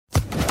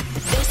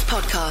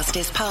podcast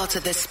is part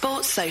of the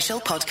Sports Social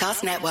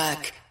Podcast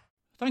Network.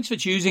 Thanks for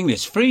choosing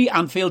this free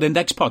Anfield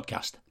Index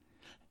podcast.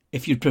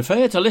 If you'd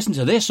prefer to listen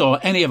to this or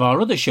any of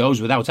our other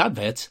shows without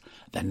adverts,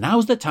 then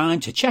now's the time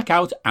to check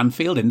out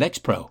Anfield Index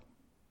Pro.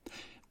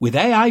 With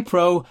AI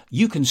Pro,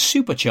 you can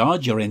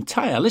supercharge your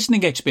entire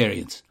listening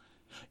experience.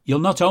 You'll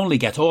not only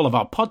get all of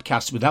our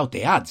podcasts without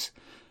the ads,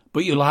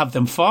 but you'll have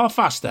them far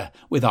faster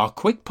with our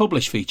Quick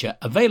Publish feature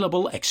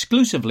available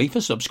exclusively for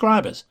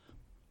subscribers.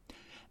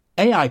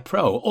 AI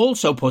Pro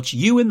also puts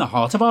you in the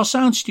heart of our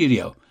sound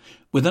studio,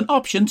 with an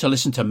option to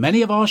listen to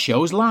many of our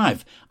shows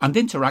live and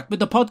interact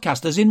with the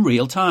podcasters in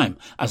real time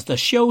as the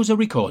shows are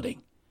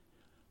recording.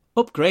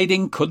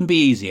 Upgrading couldn't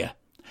be easier.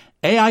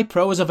 AI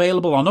Pro is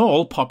available on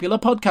all popular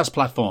podcast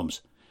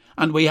platforms,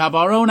 and we have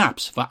our own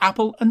apps for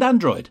Apple and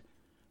Android.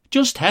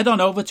 Just head on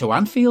over to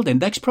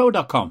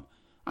AnfieldIndexPro.com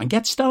and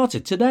get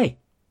started today.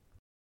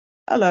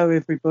 Hello,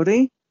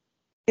 everybody.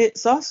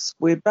 It's us.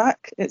 We're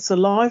back. It's the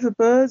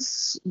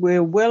Liverbirds.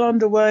 We're well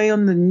underway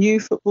on the new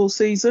football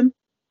season,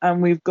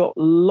 and we've got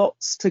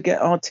lots to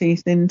get our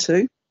teeth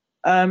into.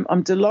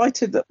 I'm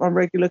delighted that my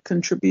regular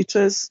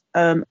contributors,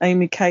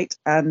 Amy, Kate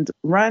and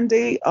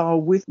Randy, are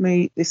with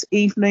me this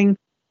evening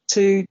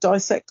to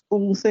dissect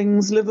all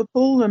things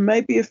Liverpool and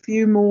maybe a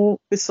few more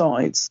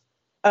besides.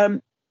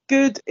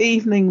 Good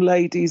evening,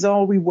 ladies.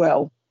 Are we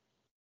well?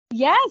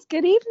 Yes,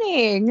 good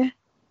evening.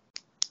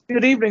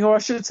 Good evening, or I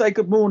should say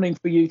good morning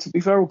for you, to be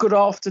fair, or good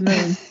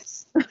afternoon.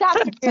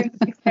 Afternoon,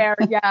 to be fair,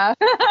 yeah.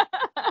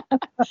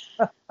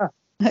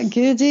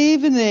 Good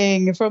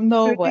evening from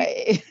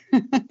Norway.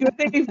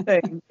 Good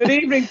evening. Good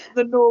evening to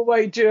the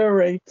Norway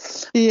jury.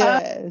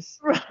 Yes.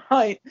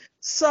 Right.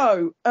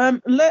 So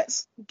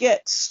let's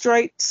get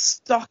straight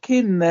stuck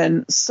in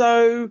then.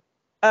 So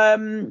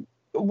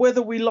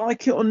whether we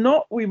like it or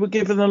not, we were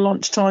given a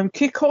lunchtime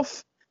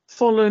kickoff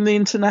following the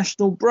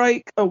international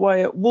break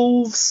away at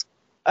Wolves.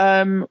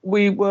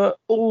 We were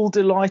all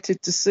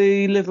delighted to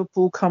see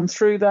Liverpool come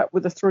through that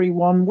with a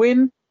 3-1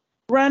 win.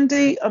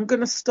 Randy, I'm going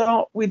to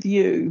start with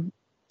you.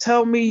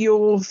 Tell me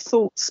your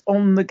thoughts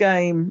on the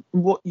game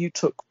and what you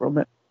took from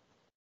it.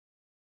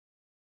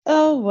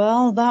 Oh,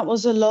 well, that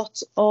was a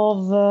lot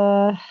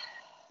of...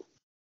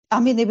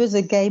 it was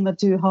a game of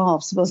two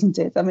halves, wasn't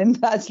it? I mean,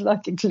 that's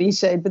like a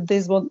cliche, but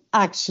this one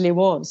actually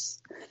was.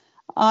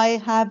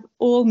 I have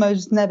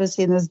almost never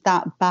seen us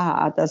that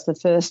bad as the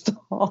first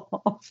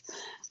half.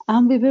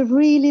 And we were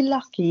really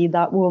lucky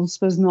that Wolves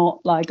was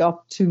not like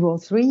up 2 or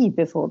 3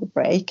 before the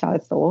break, I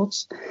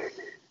thought.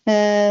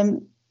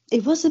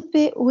 It was a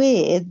bit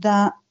weird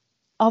that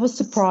I was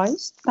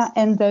surprised that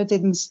Hend-er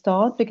didn't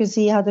start because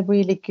he had a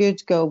really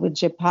good go with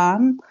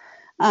Japan.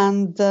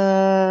 And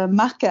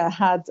Maka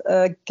had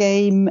a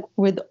game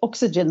with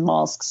oxygen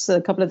masks a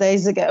couple of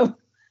days ago.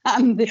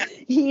 And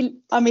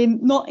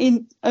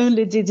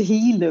only did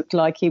he look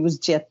like he was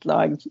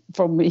jet-lagged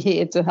from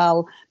here to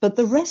hell, but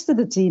the rest of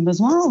the team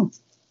as well.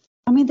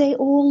 I mean, they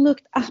all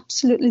looked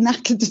absolutely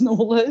knackered and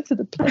all over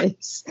the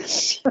place.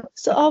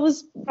 So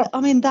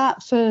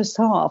that first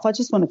half, I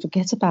just want to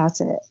forget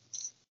about it.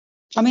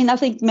 I mean, I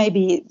think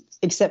maybe,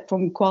 except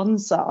from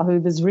Kwanzaa,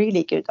 who was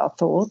really good, I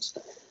thought,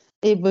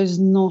 it was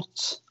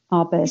not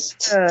our best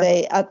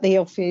day at the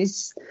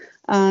office.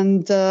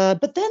 And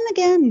but then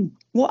again,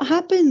 what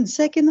happened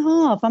second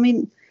half? I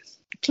mean,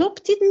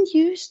 Klopp didn't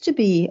used to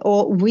be,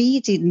 or we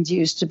didn't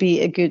used to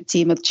be a good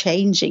team of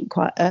changing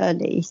quite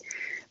early.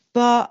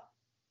 But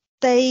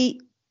they,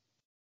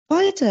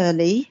 quite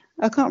early,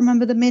 I can't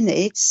remember the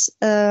minutes,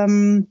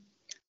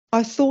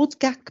 I thought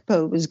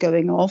Gakpo was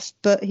going off,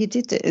 but he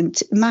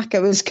didn't. Maka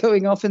was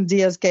going off and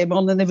Diaz came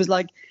on, and it was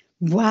like,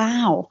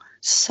 wow,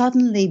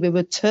 suddenly we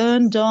were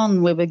turned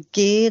on, we were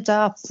geared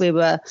up, we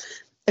were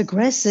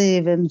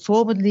aggressive and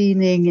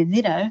forward-leaning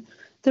and,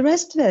 the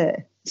rest of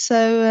it.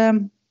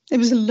 So it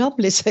was a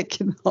lovely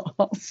second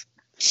half.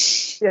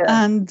 Yeah.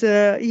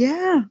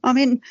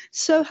 And,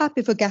 so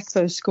happy for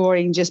Gakpo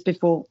scoring just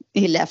before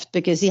he left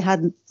because he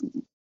hadn't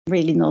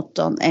really not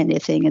done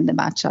anything in the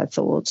match, I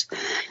thought.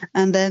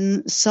 And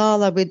then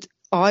Salah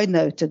I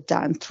noted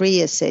down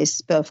 3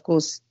 assists, but of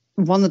course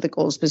one of the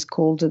goals was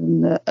called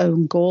an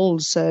own goal.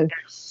 So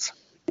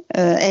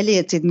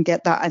Elliott didn't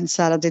get that and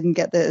Salah didn't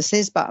get the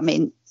assist. But, I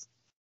mean,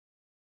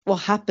 what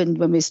happened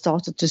when we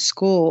started to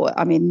score?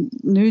 I mean,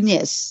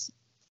 Nunez,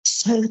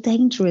 so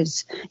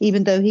dangerous,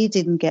 even though he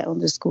didn't get on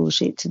the score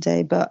sheet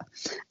today. But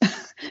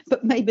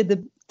maybe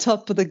the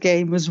top of the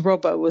game was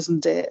Robbo,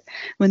 wasn't it?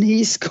 When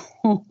he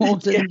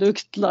scored and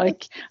looked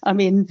like,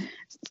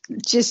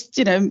 just,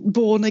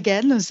 born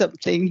again or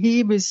something.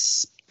 He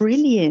was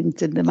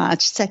brilliant in the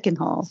match, second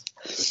half.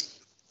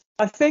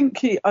 I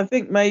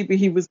think maybe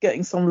he was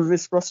getting some of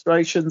his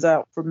frustrations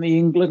out from the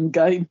England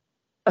game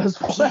as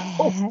well.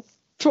 Yeah,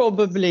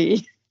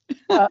 probably.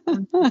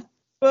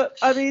 But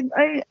I mean,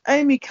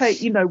 Amy, Kate,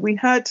 we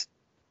had,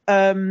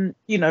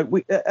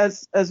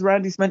 as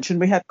Randy's mentioned,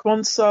 we had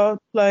Kwanzaa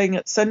playing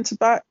at centre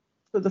back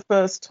for the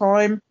first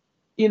time,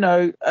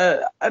 and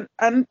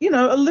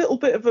a little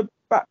bit of a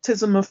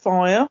baptism of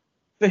fire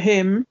for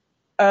him.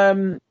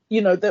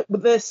 that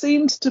there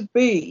seems to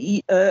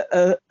be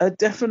a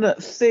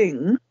definite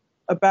thing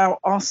about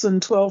us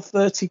and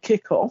 12:30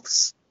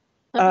 kickoffs.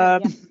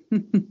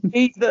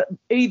 Either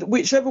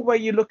whichever way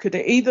you look at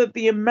it, either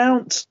the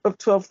amount of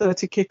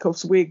 12:30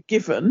 kickoffs we're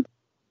given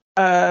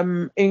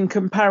in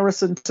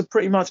comparison to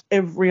pretty much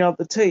every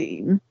other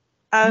team,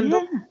 and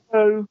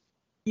also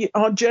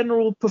our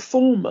general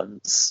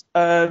performance,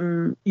 at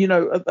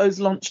those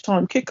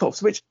lunchtime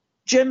kickoffs, which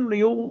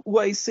generally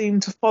always seem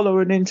to follow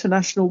an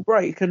international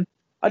break. And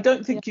I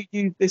don't think you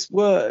use this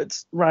word,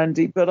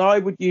 Randy, but I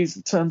would use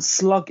the term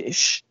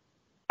sluggish.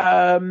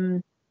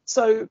 Randy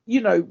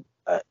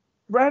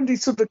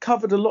sort of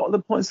covered a lot of the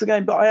points of the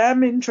game, but I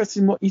am interested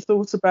in what you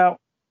thought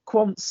about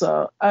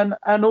Quansah,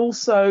 and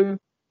also,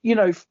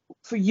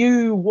 for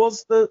you,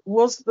 was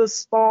the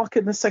spark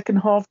in the second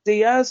half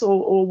Diaz,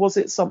 or was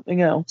it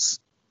something else?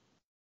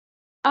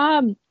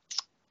 Well,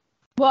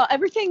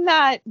 everything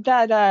that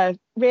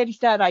Randy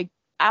said, I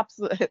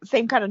absolutely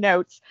same kind of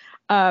notes.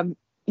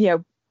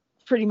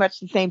 Pretty much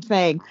the same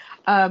thing.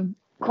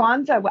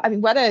 Quansah, I mean,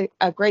 what a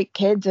great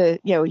kid to,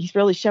 he's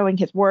really showing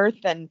his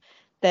worth, and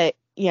that,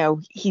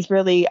 he's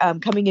really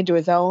coming into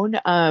his own.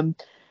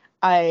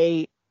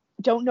 I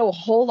don't know a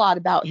whole lot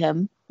about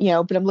him,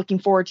 but I'm looking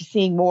forward to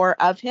seeing more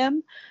of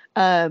him,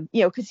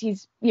 because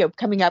he's,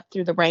 coming up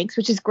through the ranks,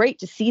 which is great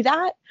to see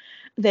that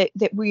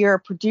we are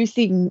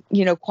producing,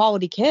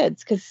 quality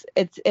kids, because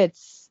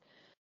it's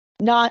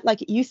not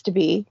like it used to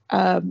be.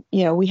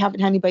 We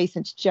haven't had anybody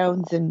since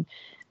Jones and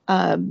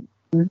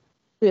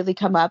really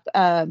come up.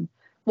 Well,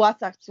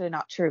 that's actually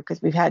not true,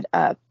 because we've had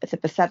it's a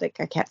pathetic,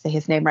 I can't say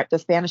his name right, the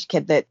Spanish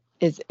kid that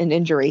is an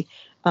injury.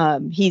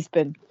 He's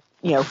been,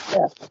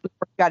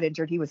 got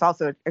injured. He was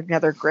also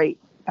another great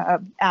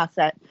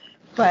asset.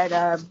 But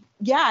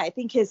I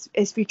think his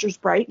future's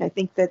bright, and I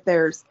think that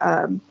there's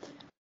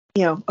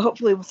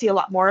hopefully we'll see a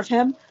lot more of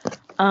him.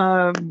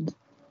 And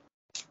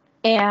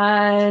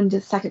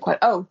the second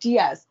question,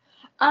 Diaz.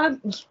 I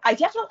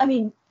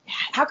mean,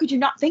 how could you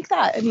not think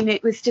that? I mean,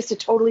 it was just a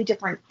totally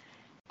different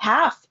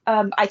half.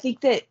 I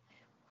think that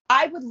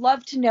I would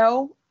love to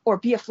know, or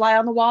be a fly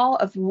on the wall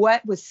of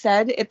what was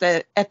said at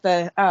the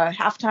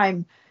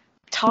halftime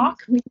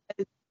talk.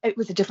 It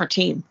was a different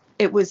team.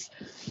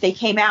 They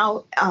came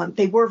out,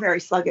 they were very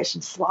sluggish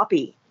and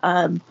sloppy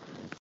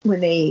when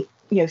they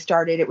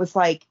started. It was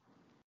like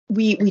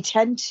we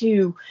tend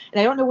to,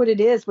 and I don't know what it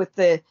is with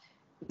the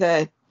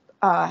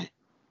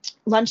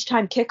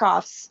lunchtime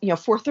kickoffs,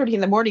 4:30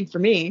 in the morning for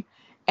me,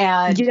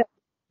 and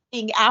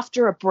being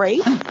after a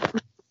break.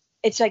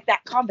 It's like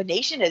that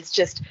combination is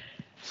just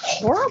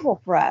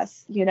horrible for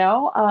us,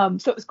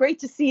 So it was great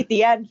to see at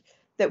the end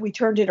that we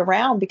turned it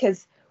around,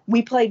 because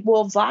we played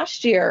Wolves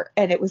last year,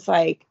 and it was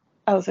like,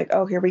 I was like,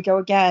 oh, here we go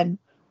again.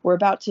 We're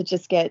about to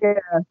just get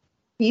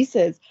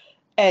pieces.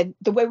 And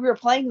the way we were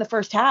playing the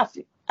first half,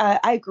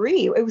 I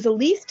agree. It was at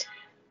least,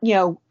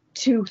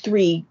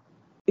 2-3.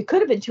 It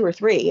could have been 2 or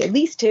 3, at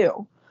least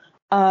 2.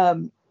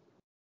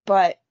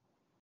 But,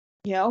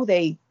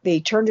 they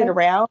turned it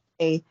around.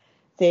 They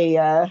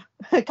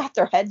got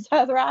their heads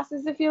out of their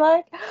asses, if you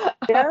like.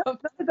 Yeah, but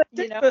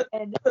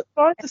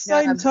by the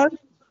same token,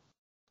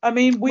 I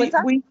mean, by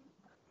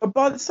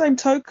the same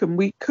token,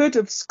 we could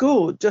have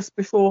scored just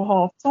before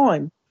half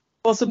time.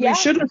 Possibly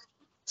should have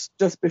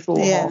just before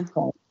half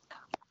time.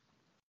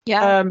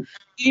 Yeah.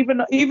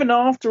 Even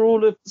after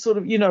all of sort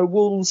of,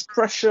 Wolves'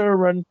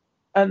 pressure and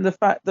the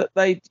fact that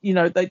they'd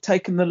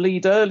taken the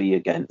lead early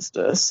against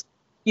us,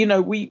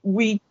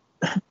 we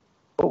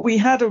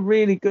had a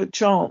really good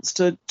chance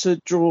to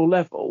draw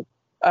level.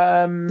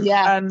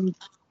 And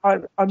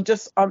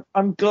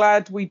I'm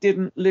glad we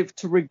didn't live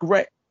to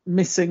regret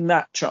missing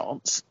that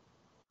chance.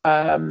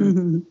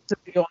 To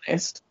be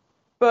honest.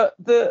 But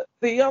the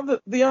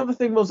other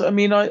thing was, I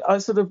mean, I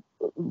sort of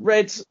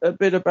read a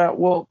bit about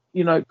what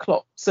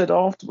Klopp said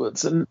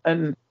afterwards, and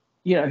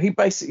he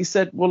basically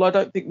said, well, I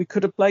don't think we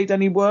could have played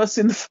any worse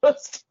in the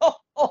first half.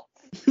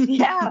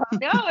 Yeah,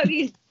 no, I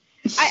mean,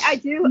 I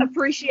do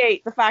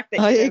appreciate the fact that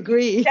I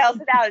agree. He tells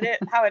it out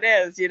how it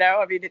is.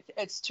 I mean,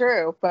 it's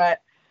true,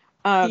 but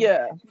but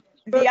they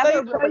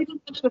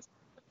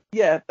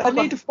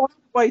need to find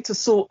a way to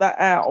sort that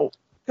out,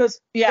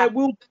 because there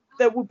will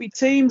be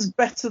teams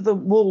better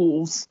than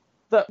Wolves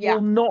that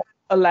will not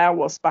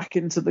allow us back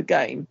into the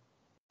game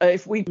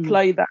if we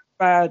play that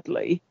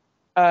badly.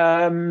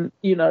 At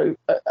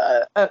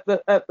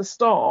the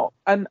start,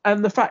 and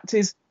the fact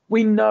is,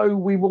 we know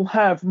we will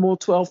have more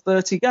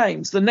 12:30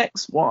 games. The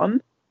next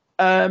one,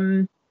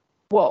 I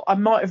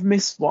might have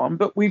missed one,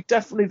 but we've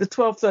definitely, the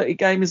 12:30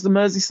 game is the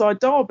Merseyside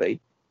derby.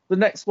 The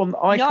next one that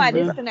I can remember.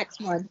 No, it is the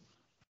next one.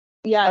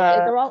 Yeah,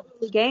 they're all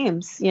early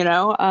games.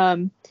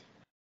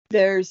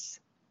 There's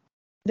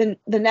the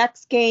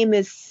next game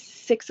is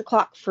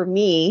 6:00 for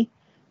me,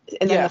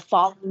 and then the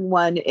following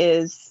one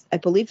is, I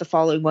believe, the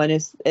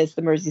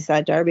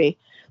Merseyside derby,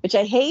 which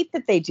I hate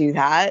that they do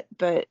that,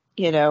 but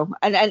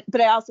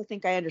but I also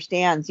think I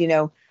understand.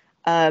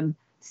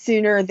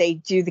 Sooner they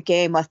do the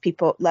game,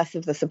 less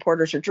of the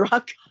supporters are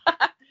drunk.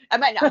 I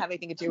might not have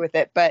anything to do with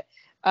it, but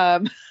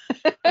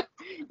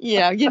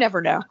You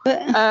never know.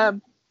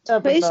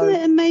 But isn't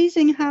it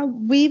amazing how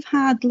we've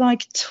had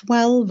like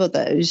 12 of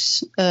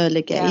those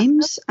early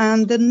games,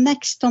 and the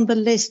next on the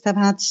list have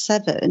had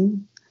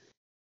 7?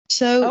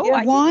 So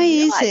why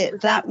is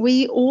it that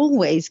we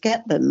always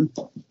get them?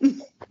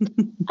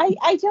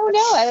 I don't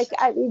know.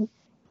 I mean,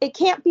 it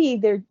can't be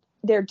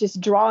they're just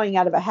drawing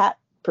out of a hat.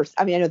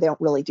 I mean, I know they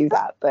don't really do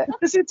that, but I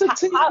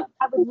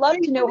would love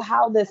to know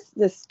how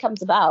this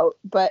comes about.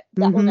 But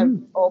that will never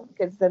be told,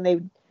 because then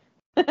they.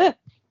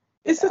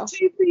 It's a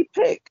TV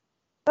pick.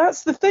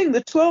 That's the thing.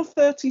 The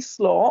 12:30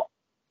 slot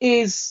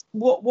is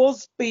what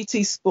was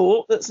BT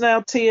Sport. That's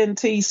now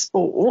TNT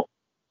Sport.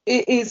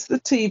 It is the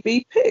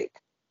TV pick.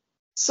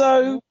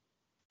 So,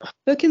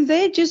 but can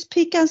they just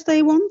pick as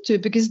they want to?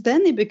 Because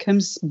then it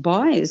becomes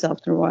biased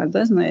after a while,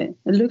 doesn't it?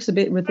 It looks a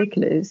bit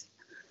ridiculous.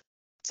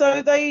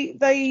 So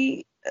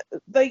they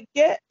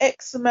get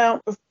X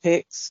amount of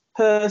picks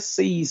per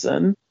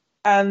season,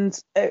 and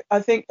I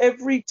think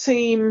every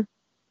team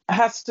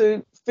has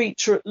to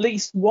feature at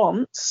least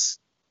once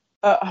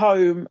at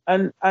home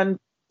and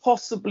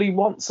possibly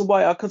once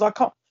away, because I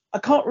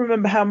can't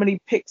remember how many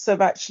picks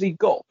they've actually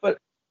got, but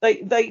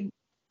they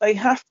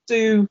have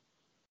to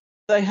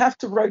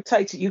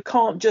rotate it. You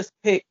can't just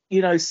pick,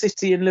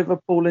 City and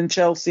Liverpool and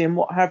Chelsea and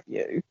what have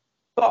you.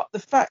 But the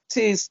fact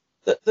is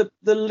that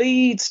the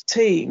lead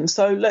team,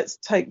 so let's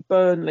take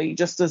Burnley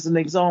just as an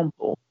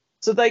example.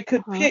 So they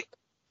could pick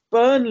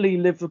Burnley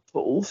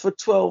Liverpool for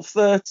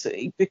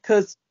 12:30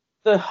 because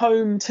the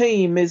home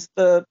team is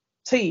the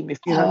team, if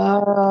you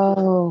know.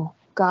 Oh,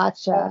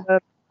 gotcha.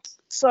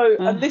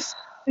 And this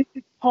is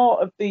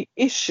part of the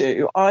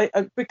issue.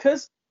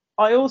 Because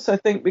I also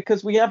think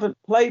because we haven't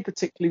played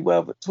particularly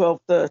well at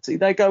 12:30,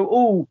 they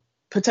go,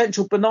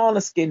 potential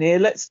banana skin here.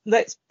 Let's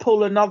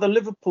pull another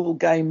Liverpool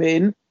game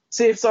in,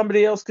 see if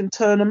somebody else can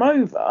turn them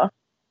over.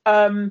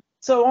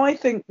 So I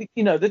think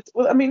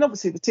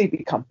obviously the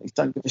TV companies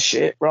don't give a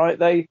shit, right?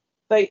 They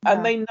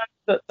know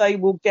that they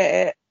will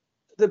get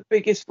the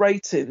biggest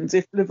ratings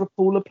if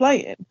Liverpool are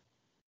playing.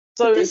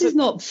 So but this is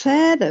not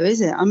fair, though,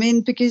 is it? I mean,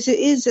 because it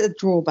is a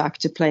drawback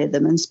to play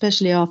them, and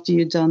especially after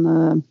you've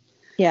done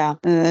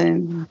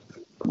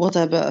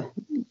whatever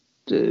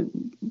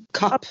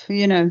cup,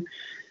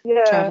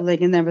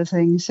 traveling and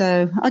everything.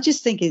 So I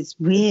just think it's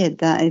weird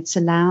that it's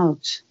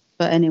allowed.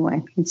 But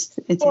anyway, it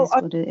is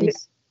what it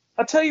is.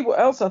 I'll tell you what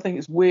else I think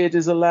is weird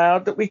is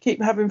allowed, that we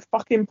keep having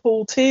fucking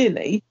Paul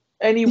Tierney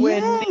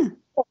anywhere near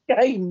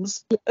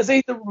games as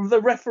either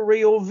the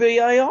referee or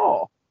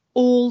VAR.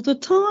 All the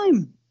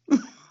time.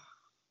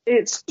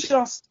 It's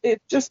just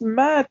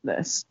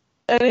madness.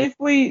 And if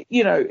we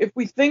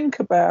think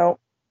about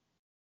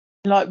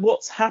like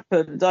what's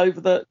happened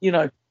over the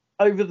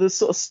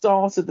sort of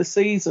start of the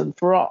season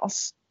for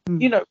us,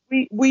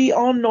 we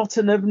are not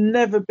and have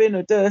never been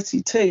a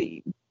dirty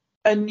team.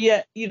 And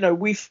yet,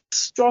 we've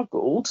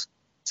struggled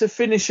to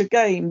finish a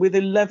game with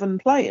 11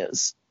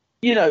 players,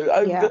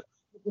 over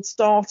the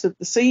start of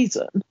the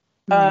season,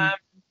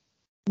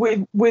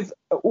 with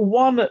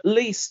one at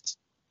least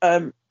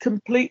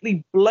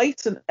completely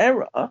blatant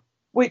error,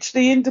 which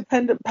the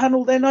independent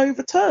panel then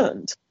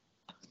overturned.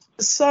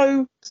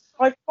 So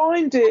I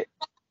find it,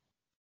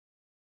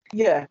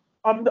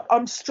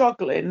 I'm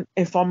struggling,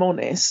 if I'm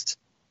honest,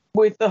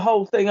 with the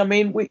whole thing. I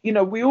mean, we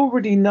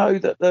already know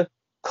that the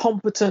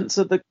competence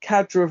of the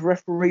cadre of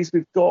referees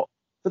we've got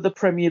for the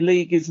Premier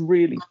League is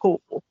really poor,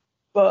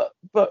 but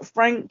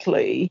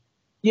frankly,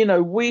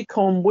 week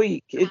on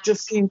week it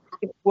just seems to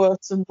get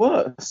worse and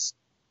worse.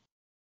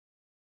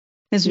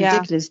 It's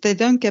ridiculous. They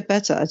don't get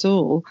better at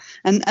all,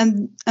 and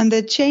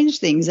they change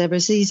things every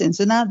season.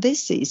 So now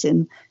this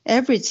season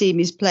every team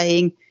is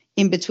playing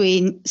in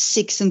between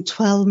 6 and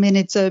 12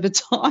 minutes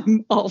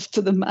overtime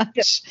after the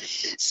match.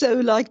 Yeah. So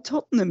like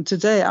Tottenham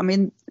today, I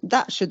mean,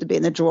 that should have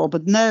been a draw,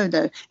 but no.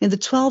 In the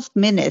 12th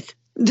minute,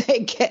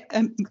 they get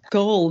a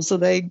goal, so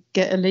they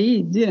get a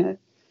lead,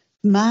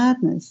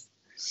 Madness.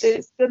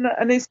 It's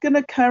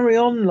gonna carry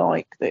on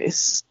like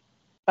this,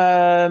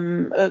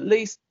 at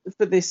least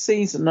for this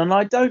season. And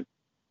I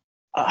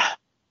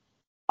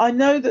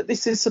know that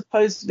this is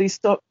supposedly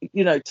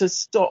to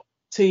stop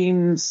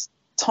teams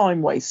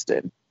time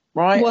wasting.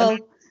 Right. Well,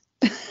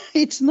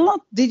 it's not.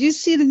 Did you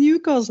see the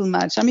Newcastle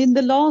match? I mean,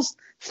 the last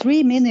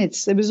 3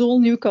 minutes, it was all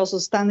Newcastle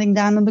standing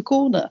down in the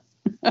corner.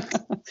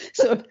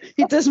 So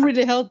it doesn't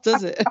really help,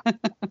 does it?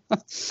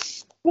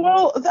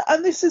 Well,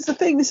 and this is the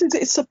thing.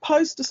 It's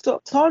supposed to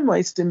stop time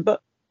wasting, but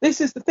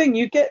this is the thing.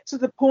 You get to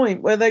the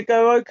point where they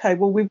go, okay,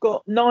 well, we've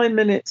got 9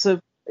 minutes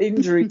of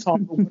injury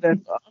time or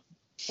whatever.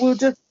 We'll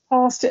just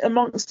pass it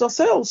amongst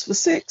ourselves for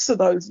 6 of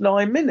those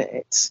 9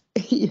 minutes.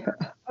 Yeah.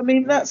 I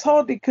mean, that's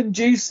hardly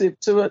conducive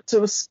to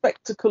a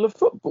spectacle of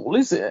football,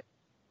 is it?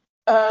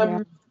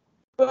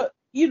 But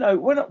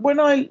when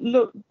I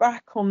look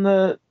back on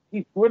the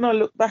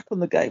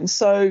game,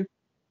 so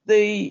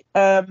the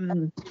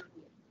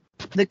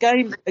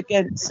game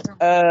against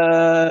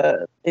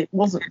it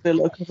wasn't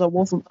Villa because I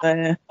wasn't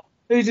there.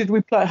 Who did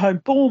we play at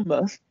home?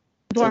 Bournemouth.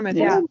 Bournemouth,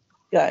 yeah.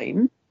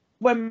 Game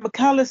when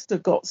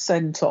McAllister got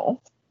sent off.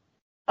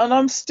 And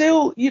I'm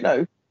still,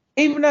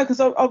 even though, because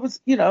I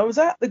was, I was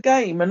at the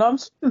game and I'm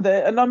sitting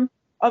there and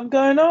I'm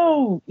going,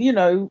 oh,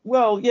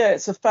 well, yeah,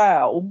 it's a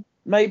foul.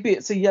 Maybe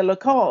it's a yellow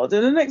card.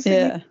 And the next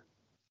thing,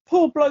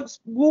 poor bloke's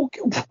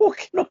walking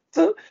off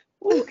the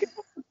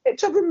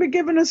pitch up and be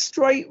given a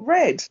straight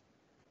red.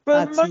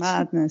 But that's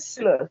madness.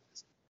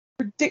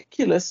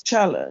 Ridiculous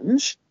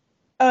challenge.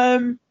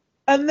 And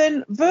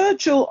then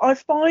Virgil, I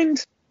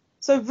find,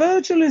 so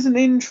Virgil is an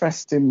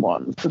interesting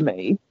one for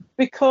me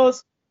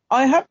because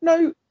I have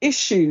no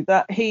issue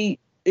that he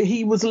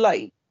was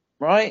late,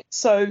 right?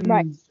 So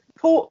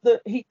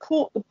he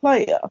caught the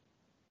player,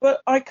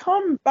 but I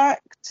come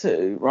back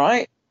to,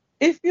 right,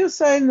 if you're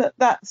saying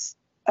that's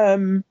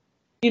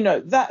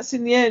that's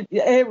in the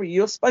area,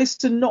 you're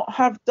supposed to not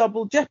have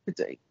double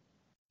jeopardy,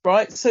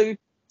 right? So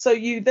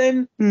you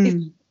then,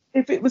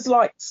 if it was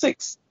like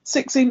six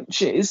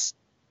inches,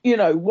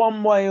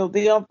 one way or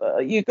the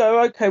other, you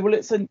go, okay, well,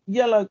 it's a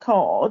yellow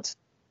card,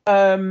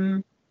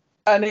 and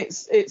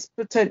it's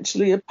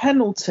potentially a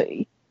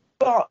penalty,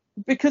 but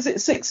because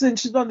it's 6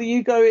 inches under,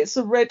 you go, it's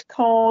a red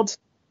card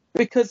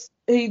because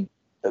he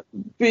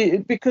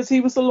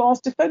was the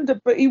last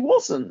defender, but he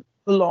wasn't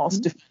the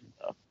last defender.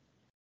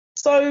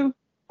 So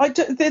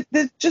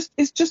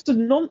it's just a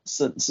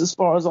nonsense as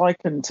far as I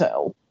can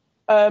tell.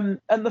 And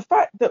the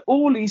fact that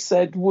all he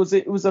said was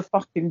it was a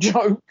fucking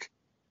joke.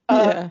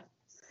 And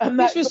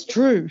that was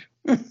true.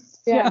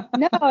 Yeah.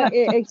 No,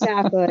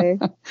 exactly.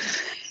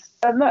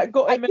 And that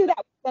got him. I knew that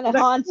was going to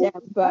haunt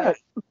him, but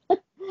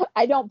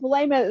I don't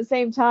blame it at the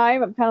same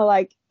time. I'm kind of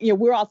like,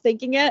 we're all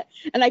thinking it.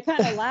 And I kind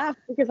of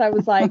laughed because I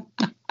was like,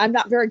 I'm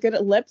not very good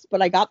at lips,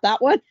 but I got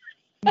that one.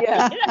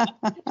 Yeah.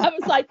 I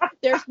was like,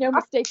 there's no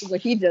mistaking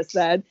what he just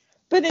said.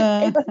 But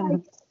it's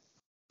like,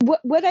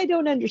 what I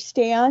don't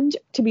understand,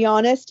 to be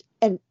honest,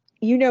 and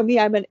me,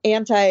 I'm an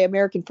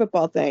anti-American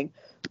football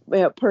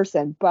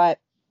person, but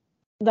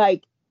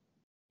like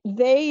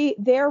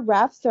their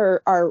refs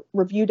are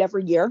reviewed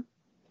every year,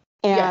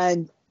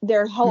 and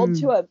they're held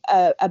to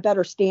a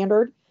better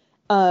standard,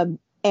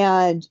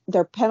 and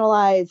they're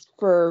penalized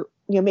for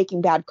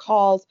making bad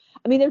calls.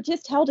 I mean, they're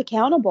just held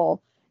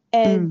accountable,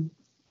 and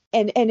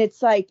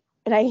it's like,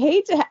 and I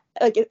hate to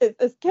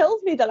it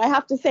kills me that I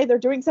have to say they're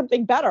doing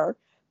something better,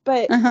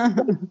 but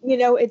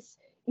it's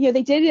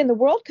they did it in the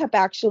World Cup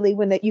actually,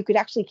 when you could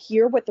actually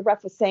hear what the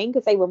ref was saying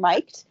because they were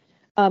mic'd.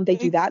 They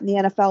do that in the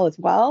NFL as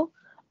well.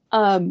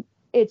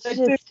 They do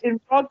it in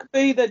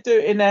rugby, they do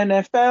it in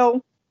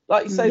NFL.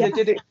 Like you say, they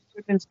did it in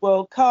the Women's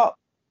World Cup.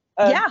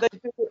 They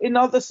do it in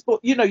other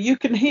sports. You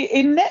can hear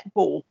in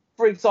netball,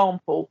 for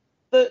example,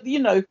 that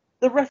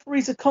the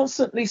referees are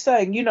constantly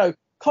saying,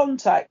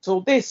 contact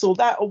or this or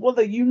that or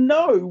whether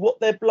what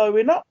they're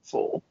blowing up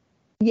for.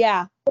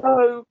 Yeah.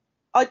 So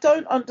I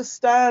don't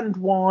understand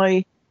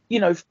why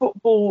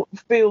football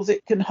feels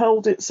it can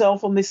hold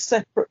itself on this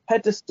separate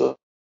pedestal,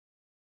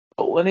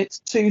 and it's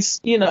too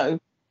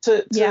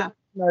to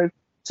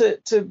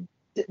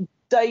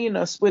deign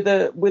us with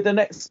an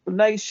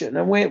explanation,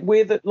 and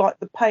we're like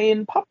the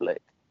paying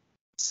public.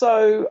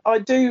 So I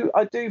do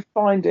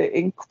find it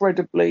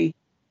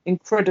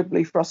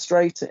incredibly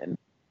frustrating,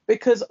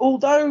 because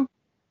although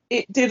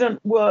it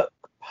didn't work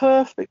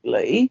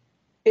perfectly,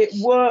 it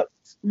worked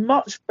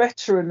much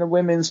better in the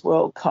Women's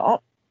World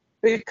Cup,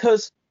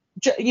 because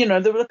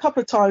there were a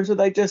couple of times where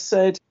they just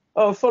said,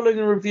 oh, following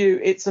a review,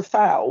 it's a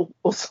foul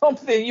or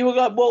something. You were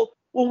like, well,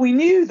 we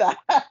knew that.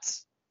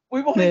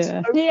 We wanted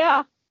to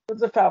know it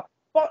was a foul.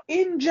 But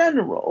in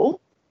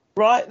general,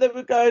 right, they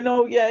were going,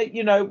 oh, yeah,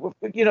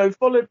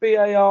 followed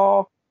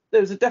VAR.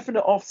 There was a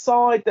definite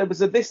offside. There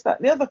was a this, that,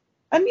 and the other.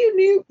 And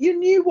you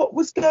knew what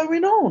was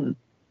going on.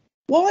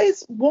 Why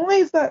is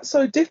that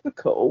so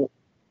difficult?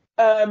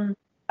 And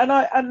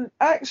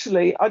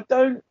actually, I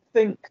don't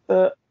think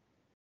that,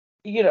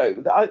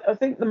 I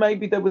think that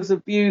maybe there was a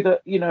view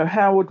that,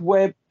 Howard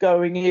Webb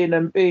going in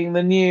and being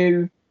the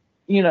new,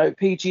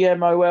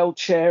 PGMOL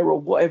chair or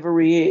whatever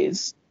he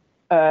is,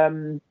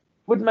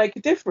 would make a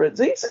difference.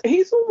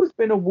 He's always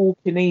been a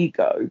walking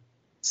ego.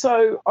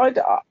 So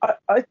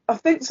I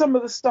think some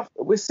of the stuff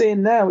that we're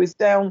seeing now is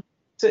down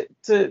to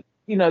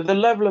the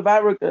level of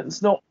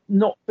arrogance, not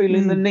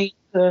feeling the need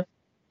to,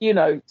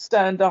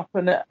 stand up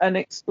and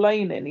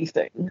explain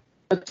anything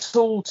at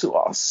all to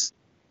us,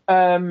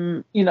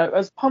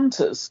 as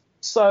punters.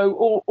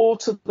 So or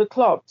to the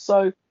club.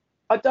 So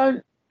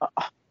I'm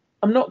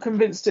not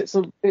convinced it's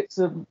a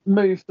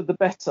move for the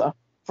better,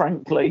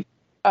 frankly.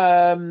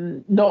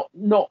 Not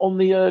on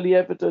the early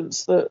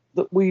evidence that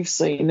we've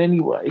seen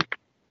anyway.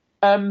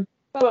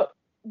 But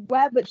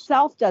Webb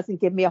itself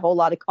doesn't give me a whole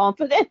lot of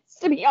confidence,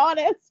 to be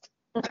honest.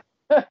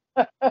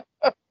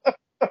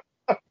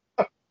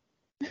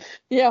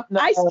 No.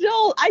 I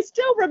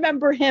still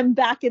remember him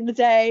back in the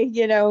day,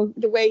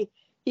 the way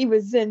he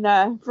was in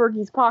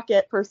Fergie's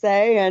pocket per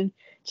se, and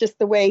just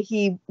the way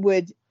he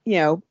would, he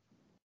wasn't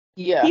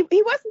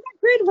that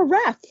great of a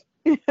ref.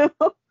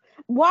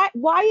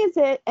 Why is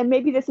it, and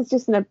maybe this is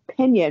just an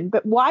opinion,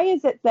 but why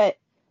is it that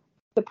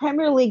the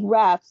Premier League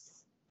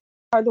refs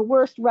are the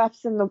worst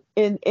refs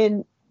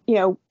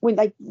when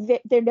they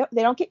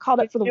don't get called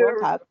up for the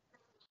World Cup,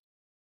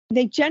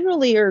 they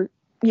generally are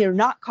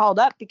not called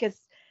up because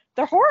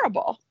they're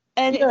horrible.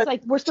 And it's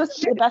like, we're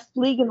supposed to be the best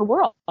league in the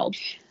world.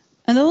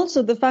 And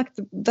also the fact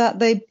that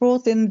they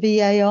brought in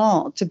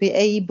VAR to be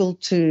able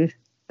to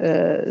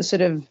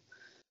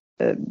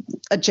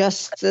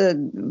adjust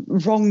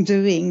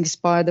wrongdoings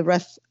by the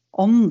ref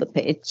on the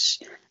pitch.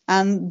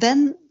 And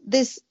then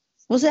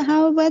was it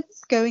Howard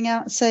going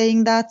out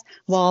saying that,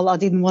 well, I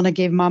didn't want to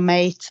give my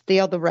mate, the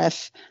other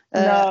ref,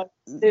 I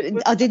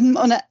didn't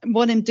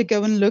want him to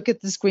go and look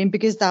at the screen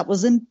because that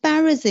was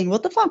embarrassing.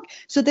 What the fuck?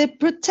 So they're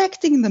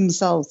protecting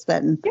themselves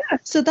then. Yeah.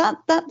 So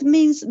that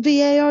means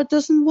VAR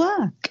doesn't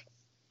work.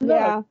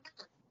 Yeah.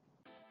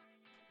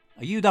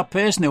 Are you that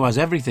person who has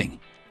everything?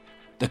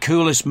 The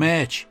coolest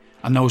merch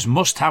and those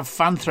must-have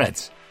fan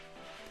threads?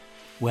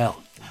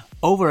 Well,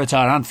 over at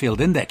our Anfield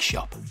Index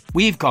shop,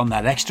 we've gone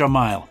that extra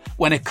mile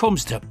when it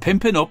comes to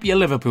pimping up your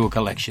Liverpool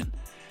collection.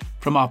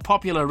 From our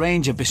popular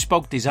range of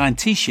bespoke design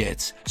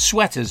t-shirts,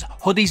 sweaters,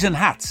 hoodies and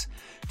hats,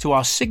 to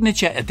our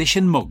signature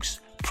edition mugs,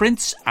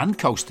 prints and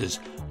coasters,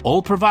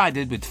 all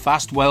provided with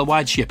fast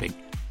worldwide shipping.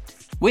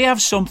 We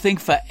have something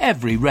for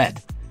every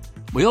red.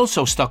 We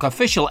also stock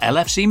official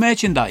LFC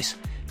merchandise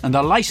and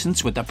are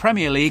licensed with the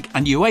Premier League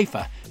and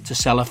UEFA to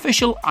sell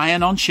official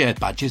iron-on shirt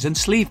badges and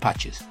sleeve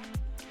patches.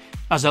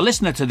 As a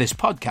listener to this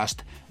podcast,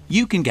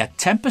 you can get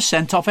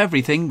 10% off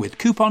everything with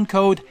coupon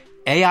code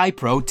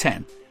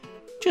AIPRO10.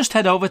 Just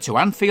head over to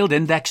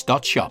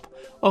AnfieldIndex.shop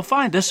or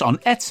find us on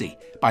Etsy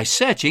by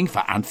searching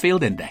for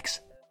Anfield Index.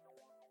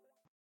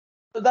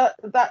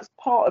 That's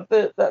part of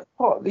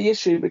the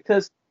issue,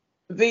 because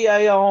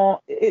VAR,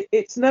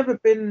 it's never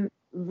been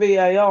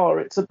VAR.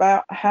 It's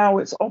about how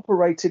it's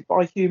operated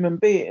by human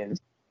beings.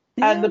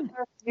 Yeah. And the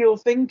person you're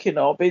thinking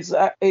of is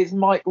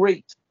Mike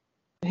Reed.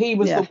 He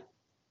was the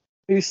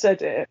who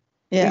said it.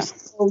 Yeah.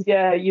 Said,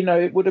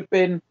 it would have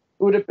been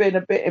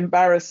a bit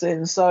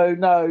embarrassing. So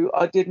no,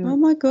 I didn't. Oh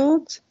my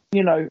God.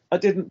 I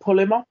didn't pull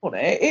him up on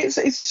it.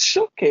 It's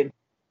shocking,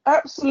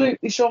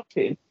 absolutely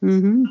shocking.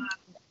 Mm-hmm.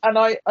 And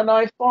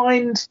I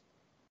find,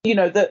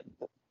 that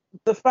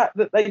the fact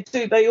that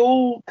they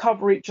all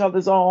cover each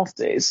other's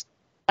arses,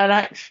 and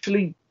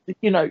actually,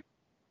 they're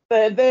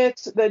there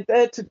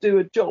to do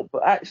a job,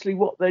 but actually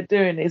what they're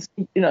doing is,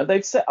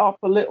 they've set up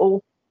a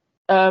little,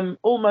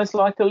 almost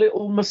like a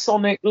little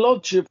Masonic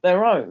lodge of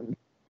their own.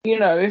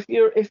 If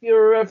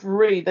you're a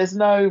referee, there's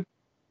no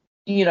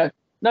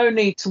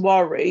need to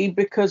worry,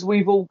 because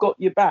we've all got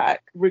your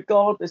back,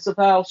 regardless of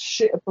how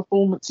shit a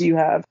performance you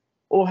have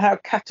or how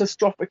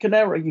catastrophic an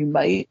error you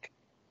make.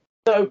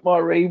 Don't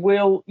worry,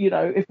 we'll,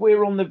 if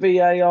we're on the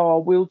VAR,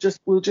 we'll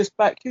just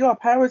back you up.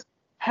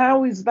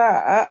 How is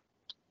that,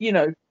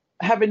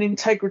 having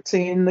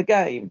integrity in the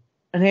game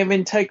and having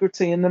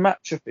integrity in the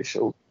match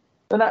official?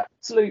 An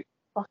absolute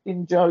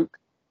fucking joke,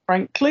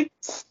 frankly.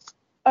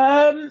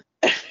 100%.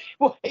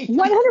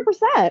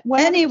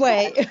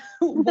 Anyway,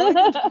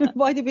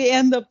 why did we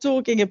end up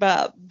talking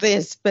about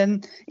this?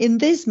 But in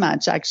this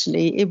match,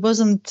 actually, it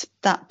wasn't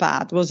that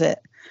bad, was it?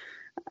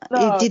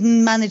 No. It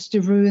didn't manage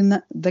to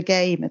ruin the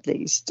game, at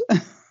least.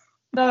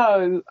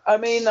 No, I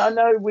mean, I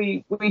know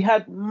we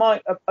had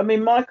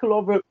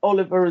Michael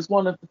Oliver is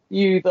one of the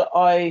few that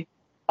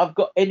I've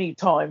got any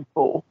time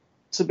for,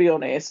 to be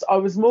honest. I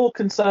was more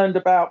concerned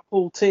about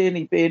Paul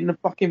Tierney being the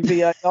fucking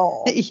VAR.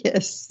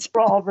 Yes.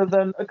 Rather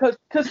than, because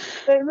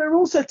they're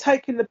also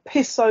taking the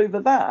piss over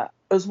that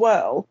as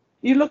well.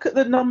 You look at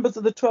the numbers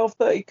of the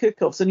 12:30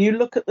 kickoffs, and you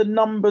look at the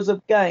numbers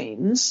of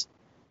games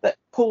that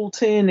Paul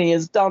Tierney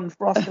has done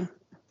for us and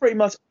pretty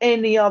much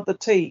any other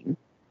team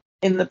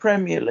in the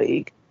Premier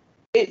League.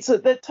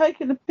 They're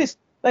taking the piss.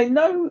 They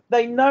know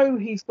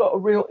he's got a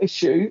real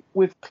issue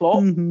with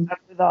Klopp and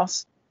with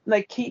us. And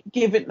they keep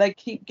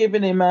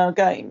giving him our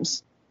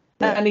games.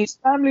 Yeah. And his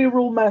family are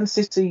all Man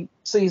City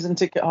season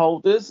ticket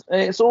holders.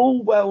 It's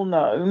all well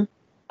known,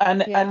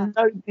 and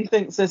nobody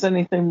thinks there's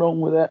anything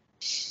wrong with it.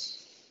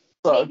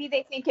 So, maybe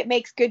they think it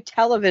makes good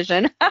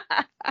television.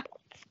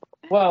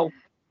 Well,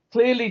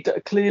 clearly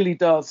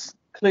does.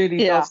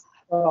 Clearly does.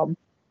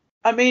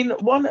 I mean,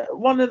 one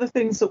of the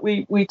things that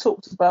we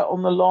talked about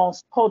on the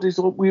last pod is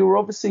we were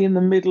obviously in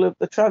the middle of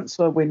the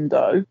transfer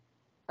window.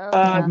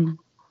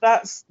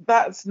 That's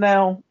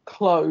now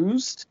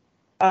closed,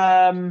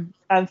 and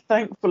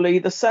thankfully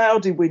the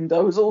Saudi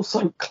window is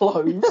also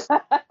closed.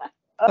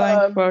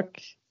 Thank fuck.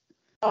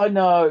 I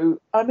know.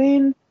 I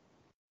mean,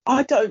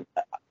 I don't.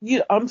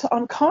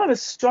 I'm kind of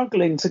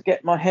struggling to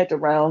get my head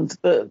around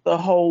the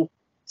whole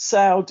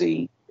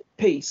Saudi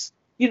piece.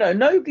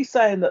 Nobody's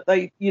saying that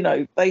they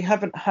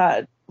haven't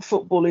had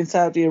football in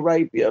Saudi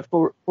Arabia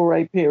for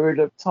a period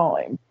of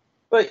time,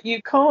 but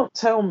you can't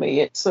tell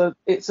me it's a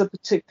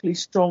particularly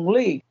strong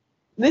league.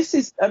 This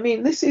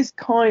is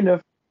kind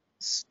of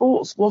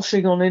sports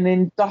washing on an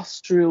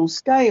industrial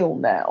scale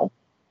now.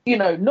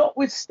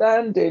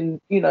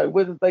 Notwithstanding,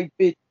 whether they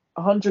bid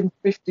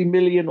 150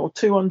 million or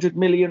 200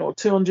 million or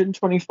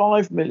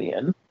 225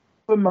 million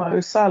for Mo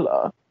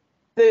Salah,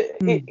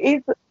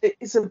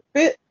 it's a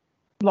bit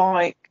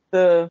like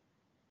the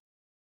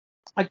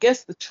I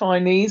guess, the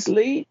Chinese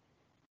league.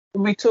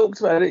 We talked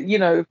about it,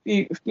 a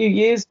few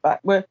years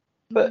back, but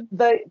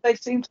they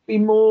seem to be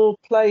more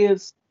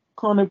players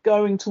kind of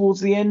going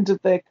towards the end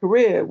of their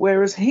career,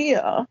 whereas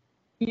here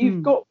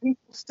you've got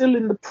people still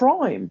in the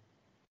prime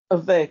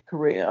of their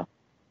career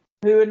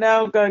who are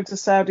now going to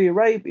Saudi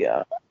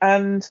Arabia,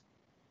 and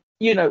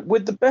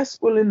with the best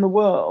will in the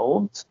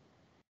world,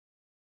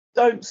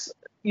 don't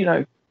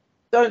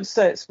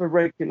say it's for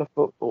regular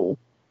football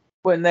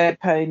when they're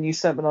paying you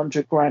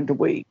 $700,000 a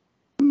week.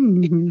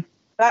 Mm-hmm.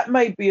 That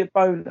may be a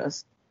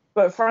bonus,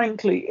 but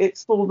frankly,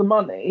 it's for the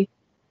money.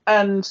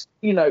 And,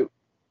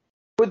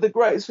 with the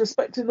greatest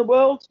respect in the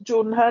world,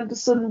 Jordan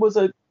Henderson was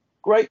a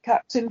great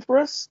captain for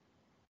us.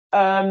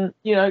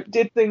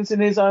 Did things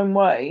in his own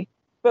way.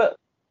 But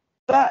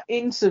that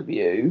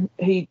interview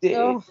he did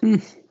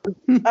was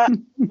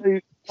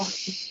absolute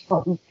fucking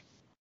fun.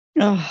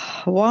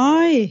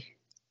 Why?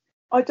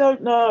 I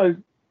don't know.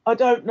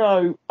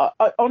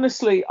 I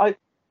honestly, I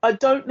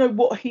don't know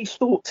what he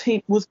thought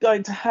was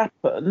going to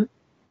happen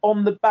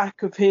on the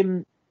back of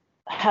him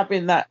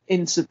having that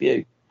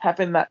interview,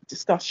 having that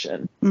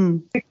discussion.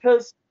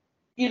 Because,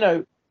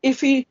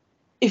 if he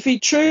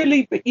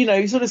truly,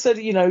 he sort of said,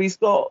 he's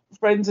got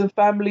friends and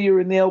family who are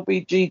in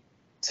the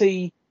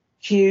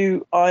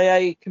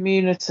LGBTQIA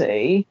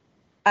community,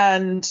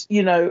 and,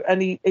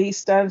 and he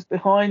stands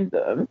behind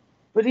them,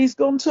 but he's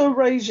gone to a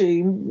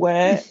regime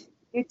where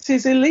it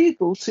is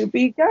illegal to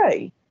be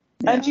gay,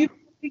 and you can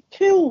be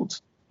killed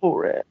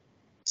for it.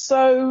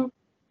 So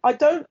I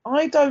don't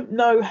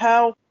know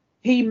how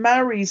he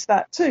marries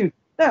that too.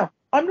 Now,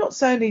 I'm not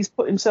saying he's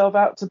put himself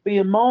out to be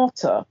a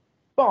martyr,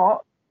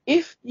 but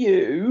if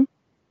you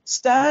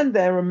stand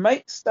there and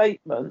make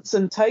statements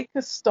and take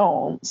a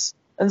stance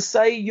and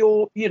say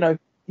you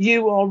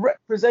are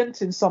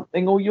representing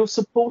something or you're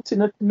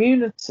supporting a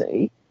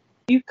community,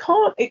 you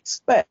can't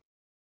expect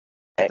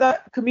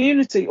that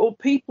community or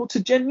people to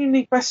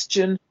genuinely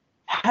question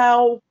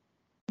how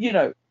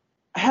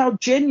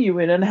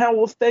genuine and how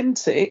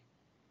authentic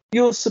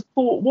your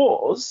support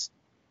was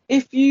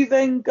if you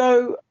then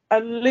go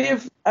and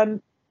live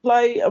and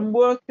play and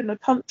work in a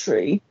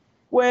country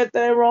where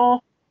there are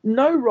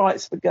no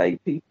rights for gay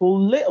people,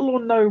 little or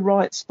no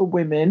rights for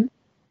women,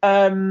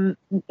 no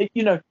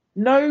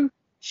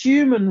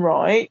human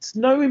rights,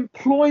 no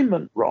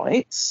employment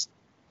rights.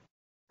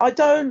 I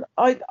don't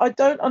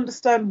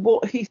understand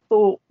what he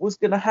thought was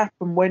going to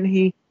happen when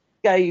he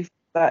gave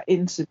that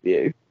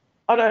interview.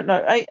 I don't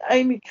know.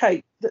 Amy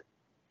Kate,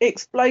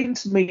 explain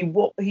to me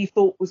what he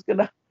thought was going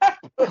to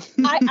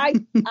happen. I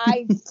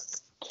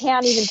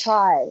can't even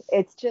try.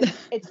 It's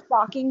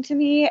shocking to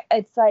me.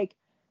 It's like,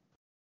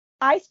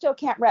 I still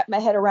can't wrap my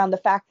head around the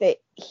fact that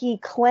he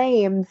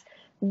claims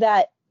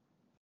that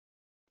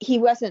he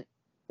wasn't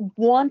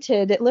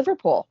wanted at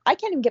Liverpool. I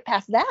can't even get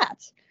past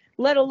that,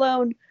 let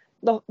alone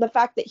the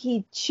fact that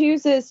he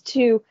chooses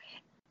to,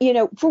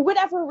 for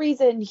whatever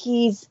reason,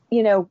 he's,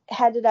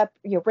 headed up,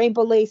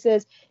 Rainbow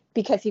Laces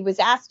because he was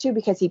asked to,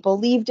 because he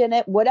believed in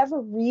it, whatever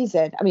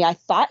reason. I mean, I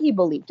thought he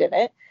believed in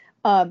it.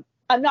 I'm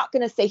not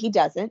going to say he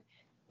doesn't,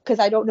 because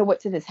I don't know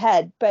what's in his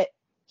head, but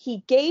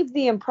he gave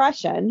the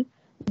impression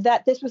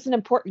that this was an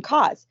important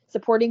cause,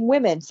 supporting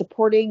women,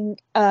 supporting,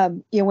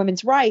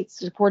 women's rights,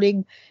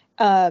 supporting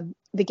the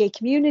gay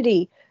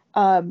community,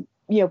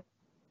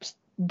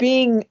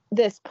 being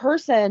this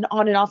person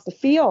on and off the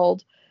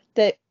field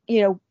that,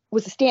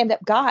 was a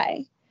stand-up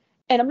guy.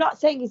 And I'm not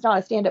saying he's not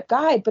a stand-up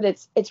guy, but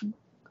it's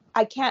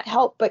I can't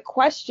help but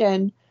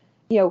question,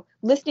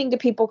 listening to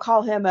people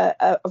call him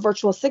a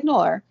virtual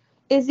signaler.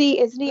 Is he,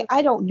 isn't he?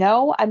 I don't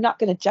know. I'm not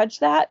going to judge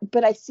that,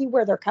 but I see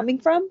where they're coming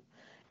from.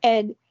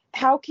 And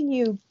how can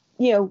you,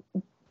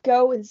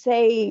 go and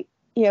say,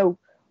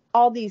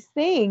 all these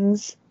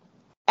things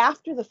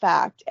after the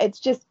fact? It's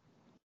just,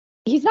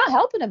 he's not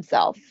helping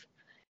himself.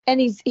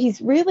 And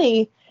he's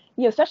really,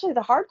 especially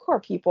the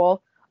hardcore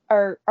people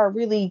are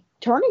really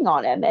turning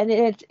on him. And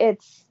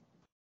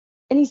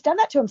and he's done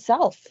that to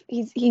himself.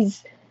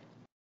 He's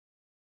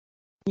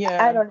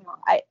yeah. I don't know.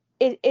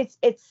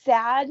 It's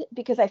sad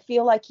because I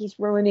feel like he's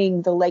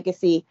ruining the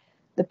legacy,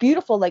 the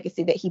beautiful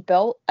legacy that he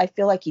built. I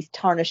feel like he's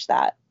tarnished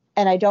that.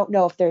 And I don't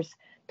know if there's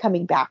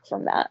coming back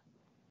from that.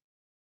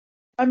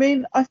 I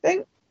mean, I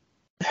think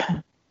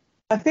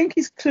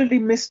he's clearly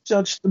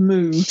misjudged the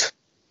mood,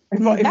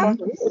 if I can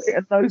put it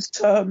in those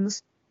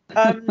terms.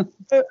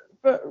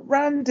 But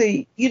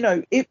Randy,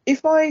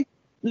 if I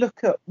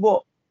look at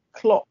what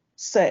Klopp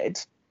said,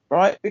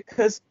 right,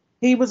 because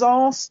he was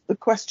asked the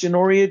question,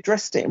 or he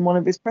addressed it in one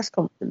of his press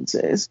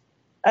conferences,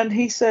 and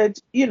he said,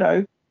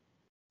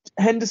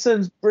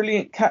 Henderson's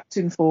brilliant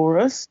captain for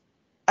us,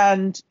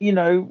 and,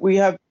 we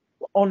have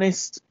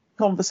honest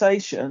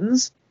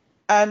conversations,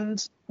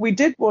 and we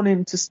did want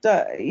him to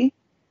stay,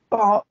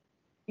 but,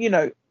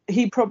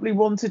 he probably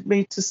wanted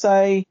me to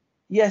say,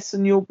 yes,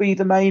 and you'll be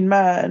the main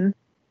man,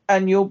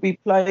 and you'll be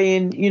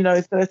playing,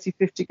 30,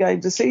 50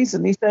 games a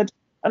season. He said,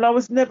 and I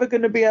was never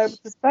going to be able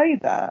to say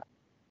that.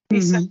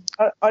 He said,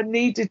 I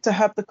needed to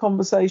have the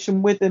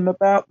conversation with him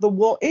about the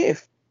what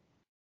if.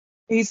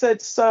 He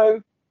said,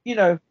 so,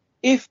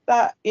 if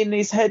that in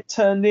his head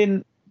turned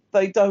in,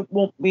 they don't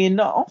want me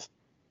enough,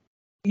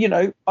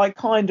 I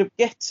kind of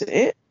get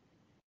it,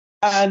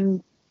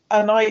 and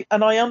I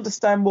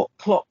understand what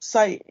Klopp's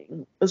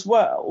saying as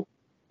well.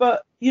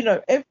 But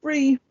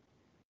every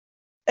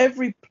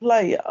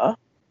player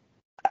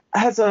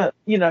has a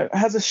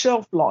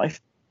shelf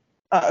life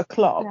at a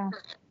club,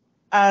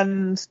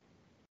 and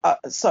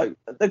so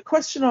the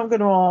question I'm going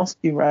to ask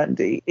you,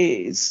 Randy,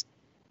 is,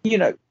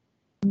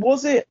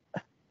 was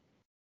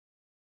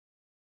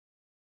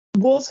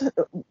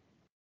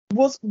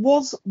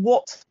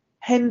what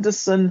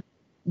Henderson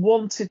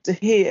wanted to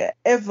hear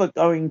ever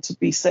going to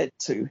be said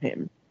to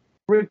him,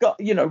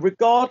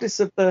 regardless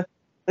of the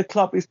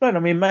club he's playing? I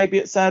mean, maybe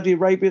at Saudi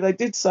Arabia they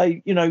did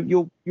say,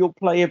 you'll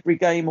play every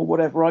game or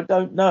whatever. I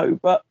don't know,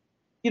 but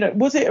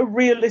was it a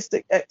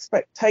realistic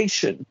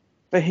expectation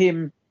for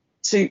him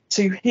to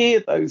hear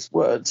those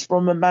words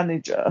from a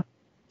manager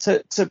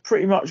to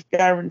pretty much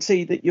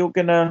guarantee that you're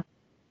gonna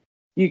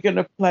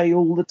play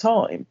all the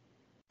time?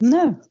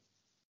 No.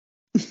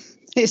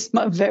 It's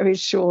my very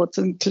short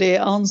and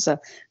clear answer.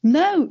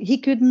 No, he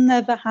could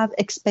never have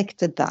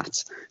expected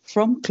that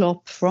from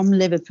Klopp, from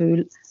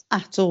Liverpool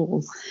at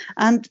all.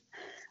 And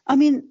I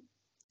mean,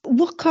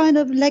 what kind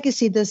of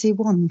legacy does he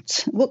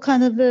want? What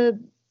kind of a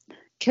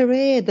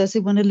career does he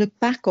want to look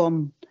back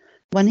on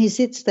when he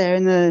sits there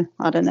in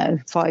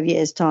 5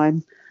 years'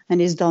 time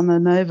and he's done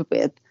and over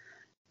with?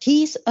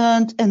 He's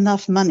earned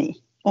enough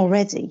money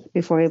already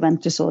before he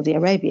went to Saudi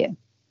Arabia.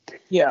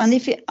 Yeah. And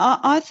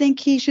I think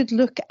he should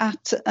look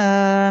at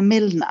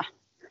Milner,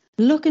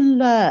 look and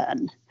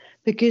learn,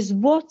 because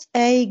what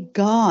a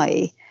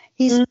guy.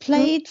 He's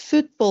played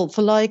football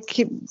for like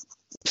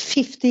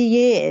 50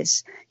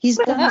 years. He's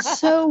done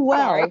so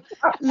well.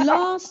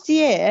 Last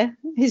year,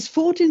 his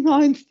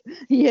 49th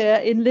year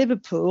in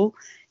Liverpool,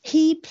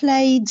 he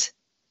played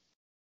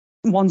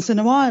once in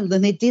a while,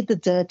 and he did the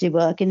dirty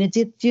work, and he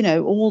did,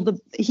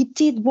 he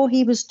did what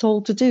he was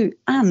told to do.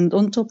 And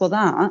on top of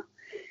that,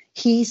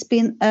 he's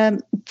been a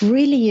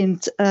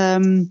brilliant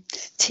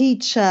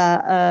teacher,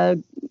 a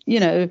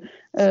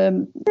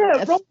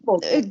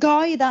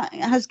guy that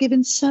has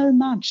given so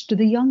much to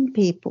the young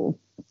people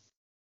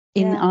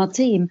in our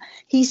team.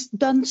 He's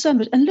done so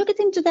much. And look at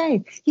him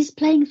today. He's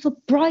playing for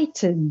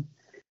Brighton.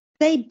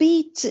 They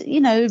beat,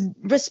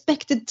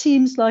 respected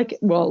teams like,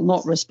 well,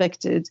 not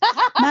respected,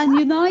 Man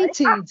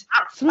United,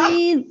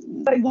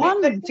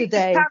 3-1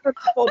 today.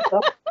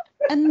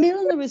 And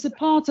Milner is a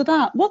part of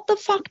that. What the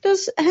fuck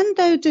does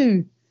Hend-er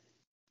do?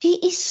 He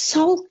is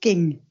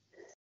sulking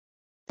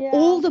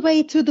all the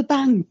way to the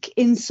bank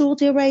in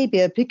Saudi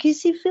Arabia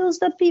because he feels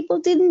that people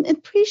didn't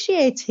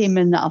appreciate him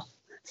enough.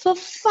 For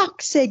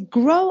fuck's sake,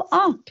 grow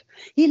up.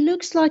 He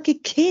looks like a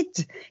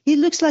kid. He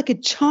looks like a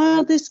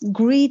childish,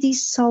 greedy,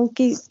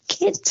 sulky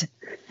kid.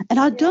 And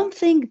I don't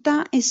think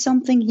that is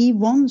something he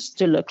wants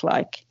to look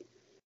like.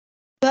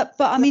 But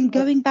I mean,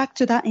 going back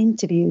to that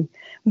interview,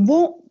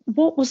 what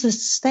was at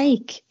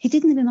stake? He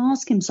didn't even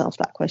ask himself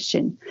that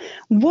question.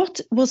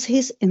 What was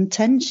his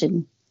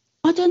intention?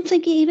 I don't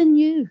think he even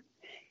knew.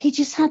 He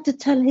just had to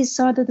tell his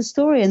side of the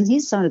story, and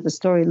his side of the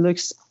story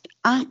looks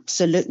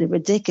absolutely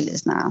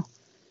ridiculous now.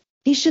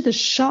 He should have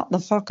shut the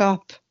fuck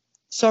up.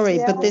 Sorry,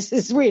 but this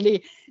is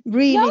really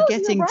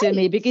getting to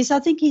me, because I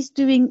think he's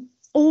doing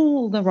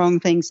all the wrong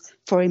things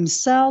for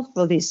himself,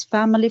 for his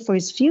family, for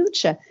his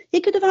future.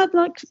 He could have had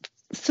like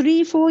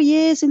 3-4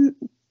 years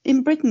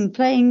in Britain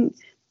playing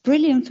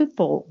brilliant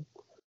football,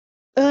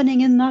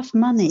 earning enough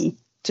money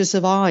to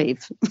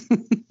survive.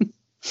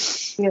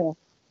 Yeah.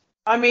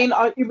 I mean,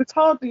 he was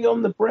hardly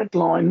on the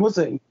breadline, was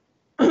he?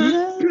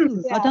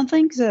 No, I don't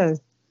think so.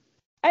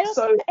 I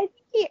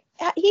think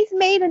he's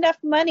made enough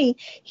money.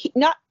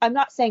 I'm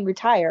not saying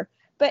retire,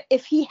 but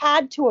if he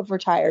had to have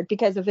retired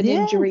because of an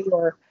injury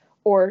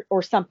or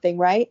something,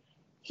 right?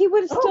 He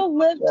would have still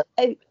lived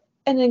an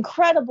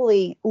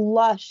incredibly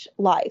lush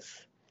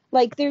life.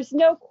 Like, there's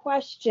no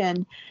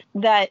question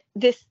that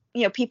this,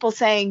 people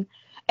saying,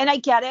 and I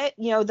get it,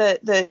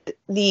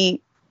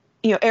 the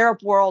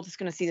Arab world is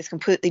going to see this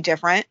completely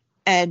different.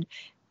 And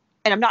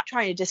I'm not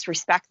trying to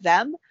disrespect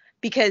them,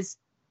 because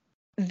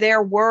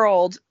their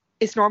world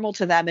is normal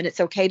to them and it's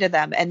okay to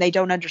them. And they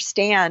don't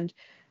understand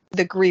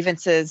the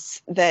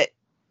grievances that,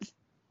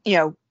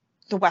 the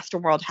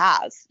Western world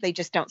has. They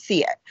just don't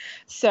see it.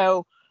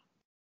 So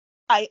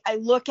I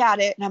look at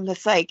it and I'm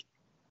just like,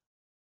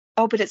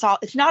 oh, but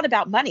it's not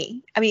about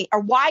money. I mean, or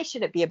why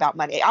should it be about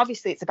money?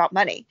 Obviously it's about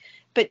money,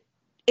 but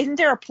isn't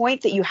there a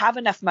point that you have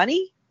enough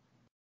money?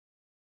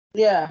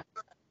 Yeah,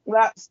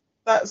 that's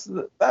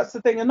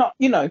the thing. And not,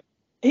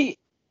 if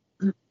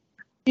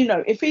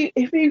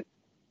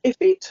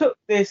he took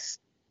this,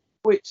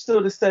 which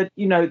sort of said,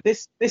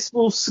 this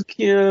will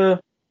secure,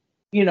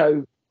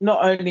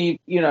 not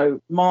only,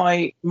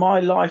 my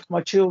life,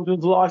 my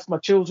children's lives, my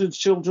children's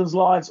children's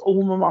lives,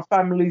 all of my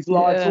family's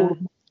lives, all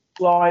of my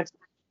lives,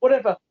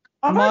 whatever.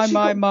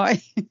 My.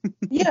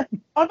 Yeah,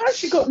 I've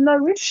actually got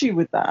no issue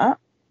with that,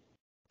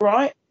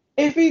 right?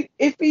 If he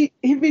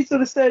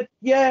sort of said,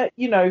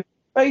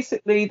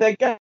 basically they're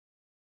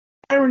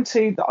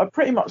guaranteed that I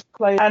pretty much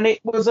played, and it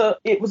was a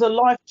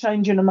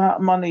life-changing amount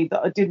of money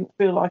that I didn't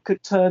feel I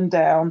could turn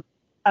down.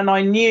 And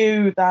I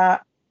knew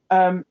that,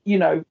 at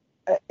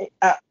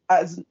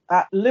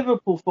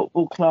Liverpool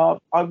Football Club,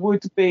 I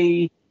would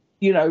be,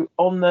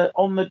 on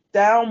the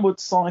downward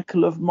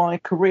cycle of my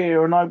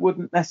career, and I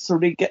wouldn't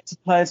necessarily get to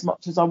play as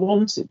much as I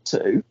wanted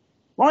to.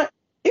 Right?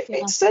 If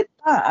it said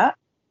that,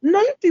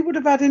 nobody would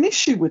have had an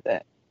issue with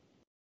it.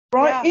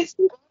 Right? Yeah. It's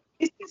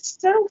this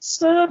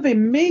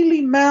self-serving,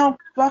 mealy-mouthed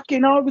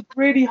fucking, I was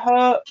really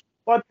hurt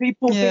by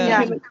people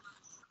thinking,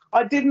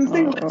 I didn't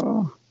think,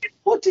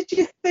 what did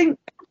you think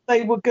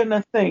they were going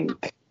to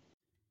think?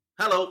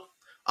 Hello,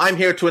 I'm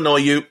here to annoy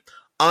you.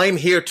 I'm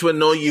here to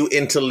annoy you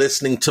into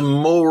listening to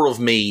more of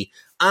me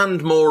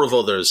and more of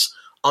others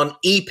on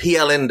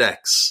EPL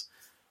Index.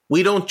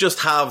 We don't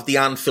just have the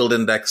Anfield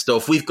Index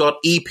stuff. We've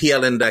got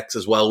EPL Index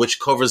as well, which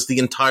covers the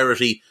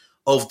entirety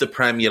of the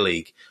Premier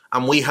League.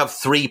 And we have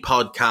 3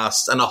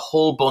 podcasts and a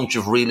whole bunch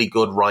of really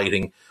good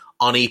writing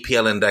on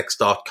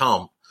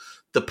EPLindex.com.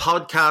 The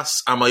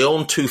podcasts are my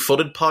own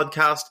two-footed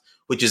podcast,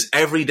 which is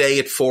every day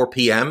at 4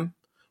 p.m.,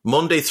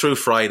 Monday through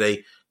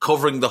Friday,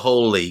 covering the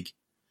whole league.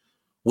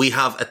 We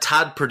have A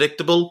Tad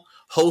Predictable,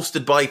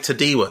 hosted by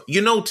Tadiwa.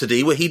 You know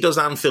Tadiwa, he does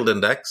Anfield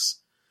Index.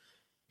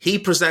 He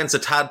presents A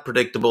Tad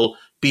Predictable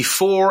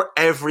before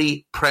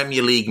every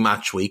Premier League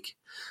match week.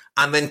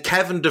 And then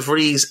Kevin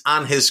DeVries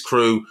and his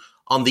crew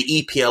on the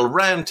EPL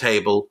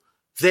Roundtable,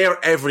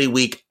 they're every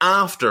week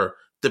after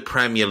the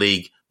Premier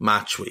League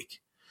match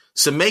week.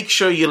 So make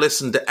sure you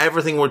listen to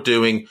everything we're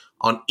doing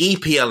on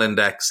EPL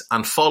Index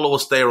and follow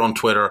us there on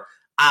Twitter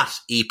at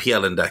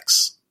EPL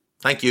Index.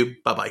 Thank you.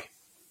 Bye-bye.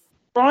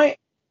 Right?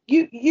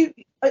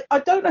 I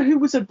don't know who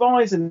was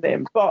advising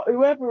them, but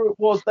whoever it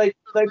was, they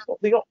got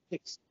the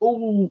optics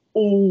all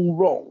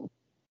wrong.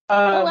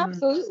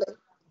 Absolutely.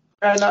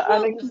 And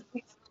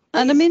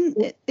I mean,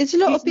 it's a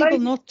lot of people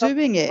not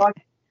doing it. Like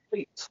a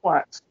complete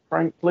twat,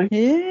 frankly.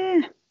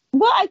 Yeah.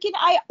 Well,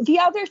 the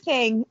other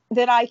thing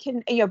that I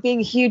can,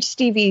 being a huge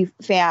Stevie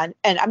fan,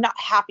 and I'm not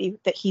happy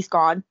that he's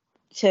gone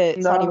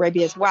to Saudi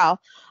Arabia as well.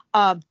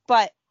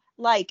 But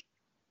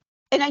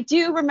and I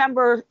do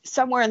remember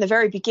somewhere in the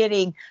very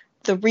beginning,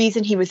 the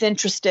reason he was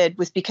interested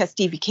was because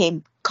Stevie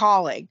came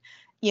calling,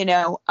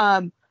 Yeah.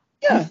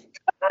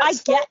 I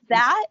get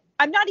that.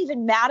 I'm not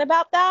even mad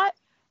about that.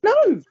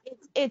 No.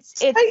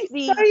 Say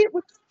it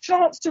was a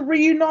chance to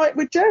reunite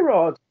with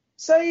Gerrard.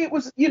 Say it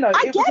was, it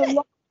was a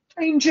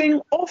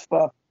life-changing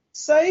offer.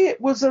 Say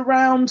it was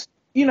around,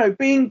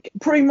 being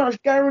pretty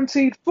much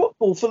guaranteed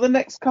football for the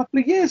next couple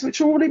of years, which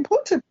are all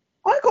important.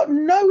 I got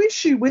no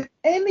issue with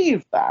any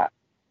of that.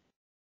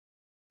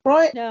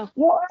 Right? No.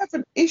 What I have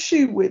an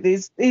issue with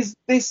is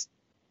this,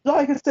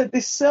 like I said,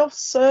 this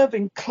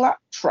self-serving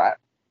claptrap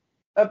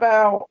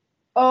about,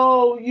 I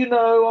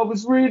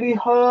was really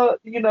hurt,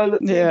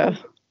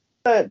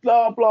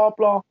 blah, blah,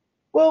 blah.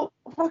 Well,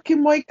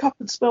 fucking wake up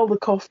and smell the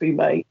coffee,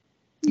 mate.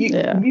 You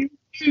knew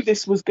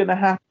this was going to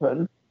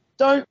happen.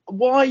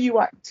 Why are you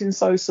acting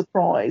so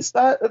surprised?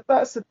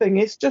 That's the thing.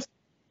 It's just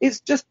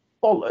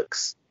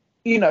bollocks.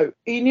 He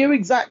knew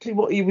exactly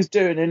what he was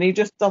doing, and he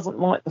just doesn't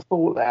like the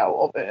fallout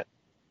of it.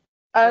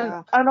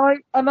 And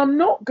I'm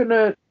not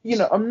gonna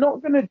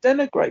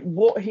denigrate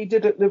what he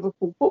did at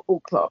Liverpool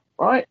Football Club,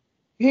 right?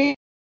 He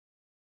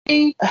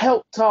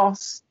helped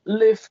us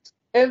lift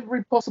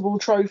every possible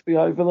trophy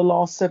over the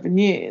last 7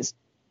 years,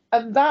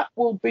 and that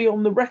will be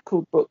on the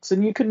record books,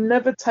 and you can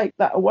never take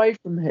that away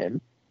from him.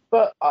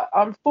 But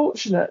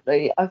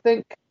unfortunately, I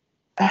think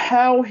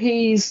how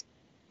he's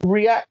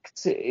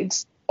reacted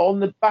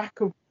on the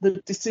back of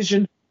the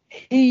decision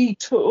he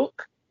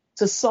took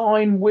to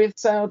sign with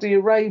Saudi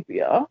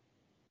Arabia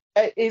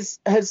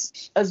has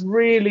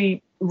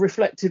really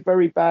reflected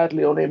very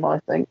badly on him, I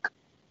think.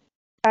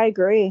 I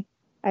agree.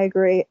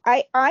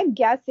 I'm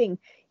guessing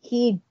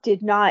he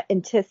did not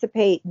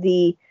anticipate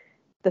the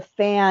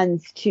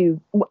fans to.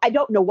 I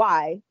don't know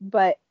why,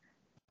 but.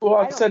 Well,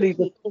 I've said he's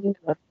a fool.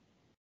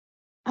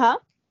 Huh?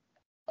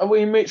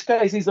 In which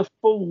case he's a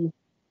fool.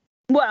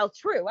 Well,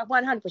 true,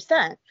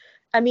 100%.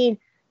 I mean,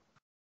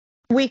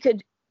 we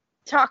could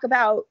talk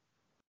about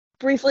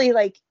briefly,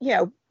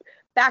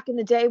 back in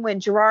the day when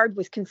Gerrard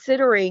was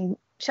considering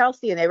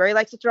Chelsea, and they really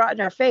like to throw it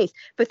in our face.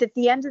 But at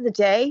the end of the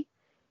day,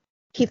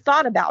 he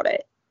thought about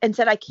it and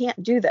said, I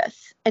can't do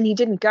this. And he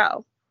didn't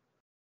go.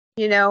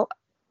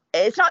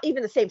 It's not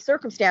even the same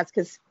circumstance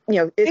because,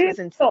 it was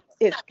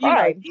his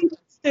prime. He was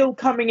still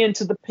coming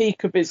into the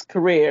peak of his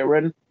career.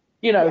 And,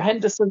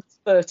 Henderson's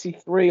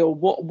 33 or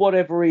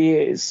whatever he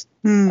is.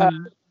 So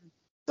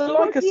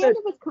like I said, the end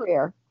of his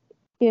career,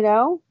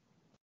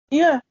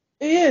 Yeah,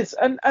 he is.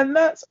 And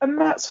that's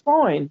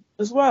fine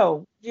as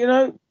well.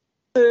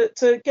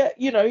 To get,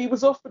 he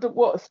was offered a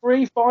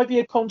 3-5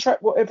 year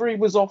contract, whatever he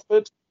was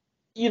offered,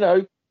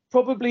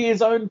 probably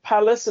his own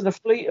palace and a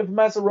fleet of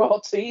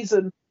Maseratis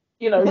and,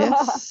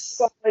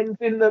 signs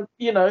in the,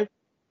 in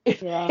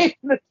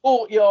the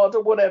courtyard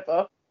or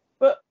whatever.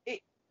 But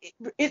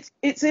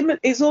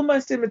it's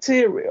almost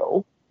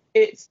immaterial.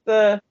 It's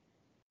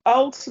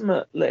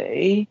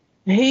ultimately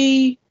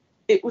he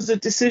it was a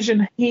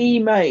decision he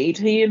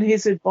and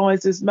his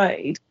advisors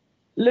made.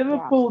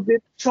 Liverpool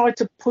did try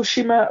to push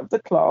him out of the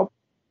club.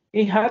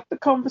 He had the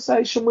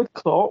conversation with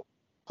Klopp.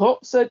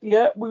 Klopp said,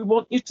 yeah, we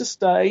want you to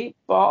stay,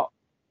 but,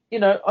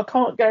 I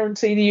can't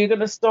guarantee that you're going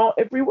to start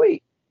every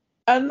week.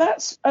 And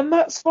that's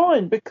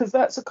fine, because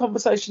that's a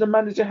conversation a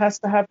manager has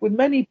to have with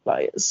many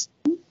players.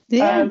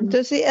 Yeah.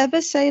 Does he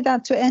ever say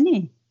that to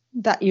any,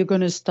 that you're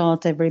going to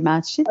start every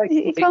match?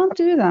 He can't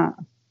do that.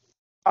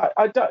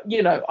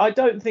 I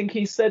don't think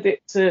he said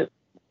it to.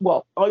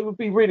 Well, I would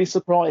be really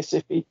surprised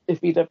if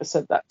he'd ever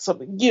said that.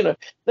 Something,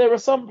 there are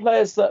some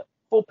players that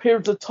for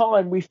periods of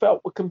time we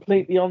felt were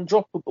completely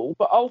undroppable,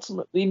 but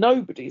ultimately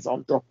nobody's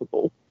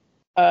undroppable.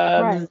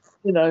 Right.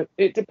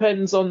 It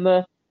depends on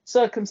the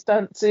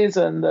circumstances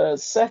and the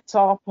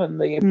setup and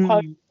the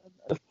opponent,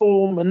 the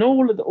form, and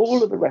all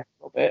of the rest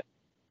of it.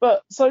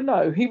 But so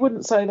no, he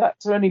wouldn't say that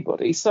to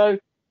anybody. So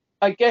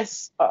I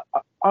guess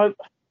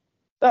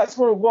that's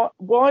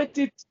why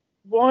did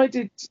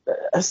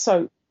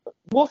so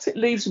what it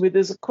leaves with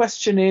as a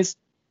question is,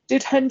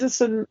 did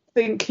Henderson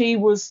think he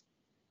was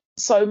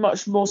so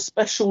much more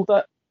special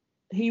that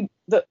he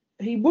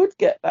would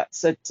get that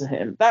said to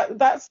him?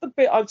 That's the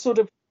bit I'd sort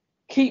of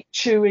keep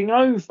chewing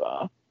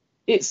over.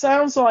 It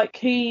sounds like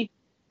he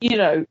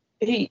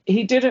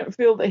didn't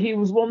feel that he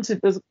was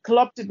wanted. The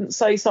club didn't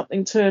say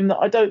something to him that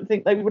I don't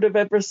think they would have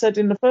ever said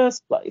in the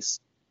first place.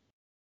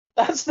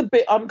 That's the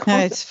bit I'm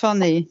kind it's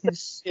funny.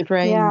 It's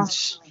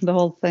strange, the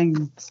whole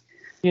thing.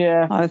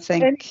 Yeah. I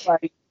think.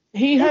 Anyway,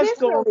 it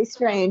is really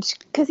strange,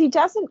 because he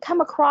doesn't come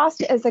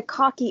across as a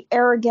cocky,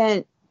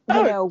 arrogant,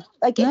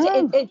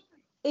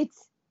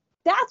 it's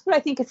that's what I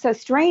think is so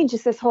strange,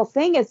 is this whole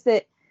thing is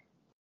that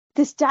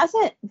this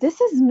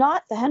is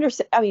not the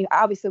Henderson. I mean,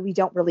 obviously we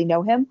don't really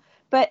know him,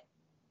 but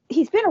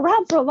he's been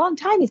around for a long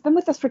time. He's been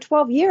with us for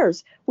 12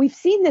 years. We've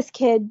seen this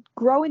kid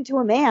grow into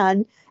a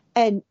man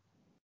and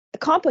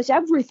accomplish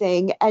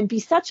everything and be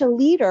such a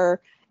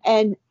leader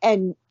and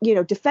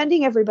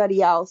defending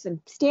everybody else and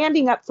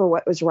standing up for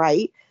what was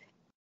right.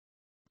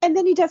 And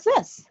then he does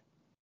this.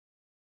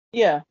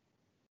 Yeah.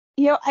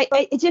 I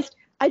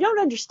don't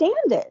understand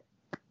it.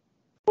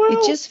 Well,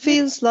 it just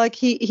feels like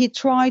he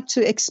tried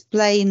to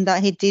explain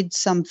that he did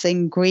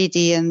something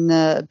greedy and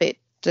a bit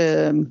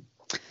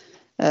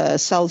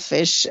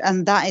selfish,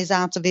 and that is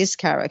out of his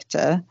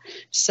character.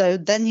 So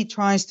then he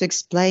tries to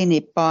explain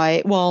it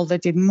by, well, they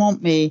didn't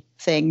want me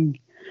thing.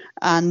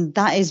 And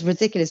that is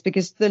ridiculous,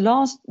 because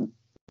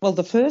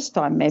the first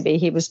time maybe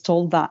he was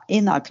told that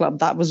in our club,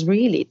 that was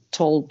really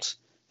told,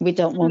 we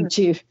don't want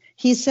you.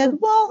 He said,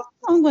 well,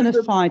 I'm going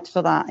to fight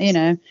for that,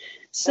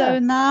 So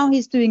now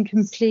he's doing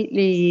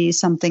completely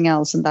something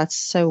else, and that's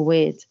so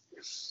weird.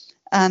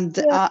 And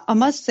I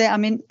must say, I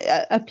mean,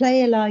 a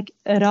player like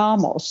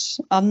Ramos,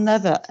 I've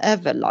never,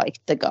 ever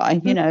liked the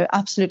guy,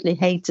 absolutely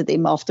hated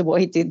him after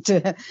what he did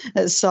to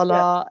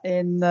Salah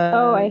in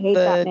I hate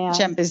that man.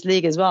 Champions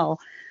League as well.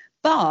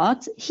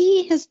 But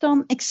he has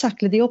done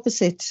exactly the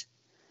opposite.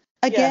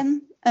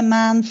 Again, a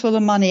man full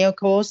of money, of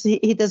course.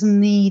 He doesn't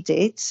need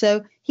it.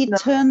 So he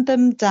turned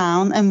them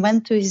down and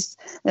went to his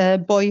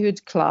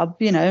boyhood club,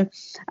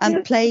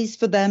 and plays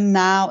for them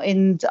now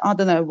in, I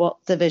don't know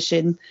what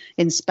division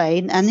in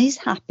Spain. And he's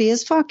happy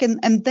as fuck.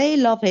 And they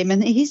love him.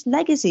 And his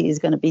legacy is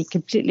going to be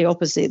completely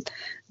opposite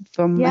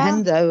from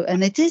Hend-er.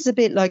 And it is a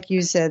bit like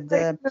you said,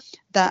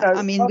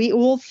 we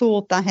all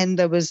thought that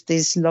Hend-er was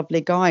this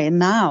lovely guy. And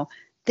now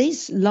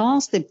this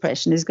last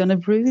impression is going to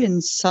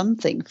ruin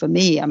something for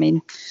me. I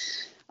mean,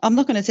 I'm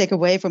not going to take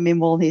away from him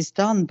while he's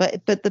done,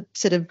 but the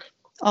sort of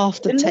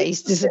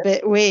aftertaste is a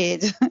bit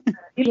weird.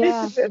 He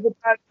leaves a bit of a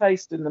bad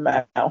taste in the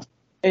mouth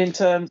in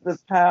terms of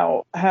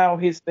how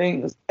his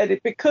things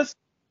edit, because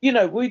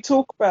we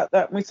talk about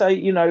that and we say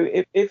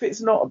if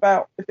it's not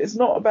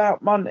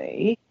about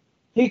money,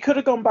 he could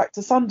have gone back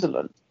to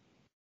Sunderland,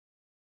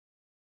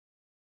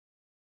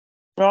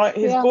 right?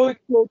 His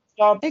boyhood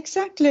club,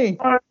 exactly.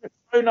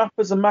 Grown up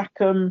as a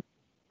Mackham,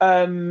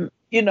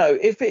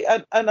 if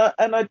it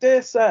and I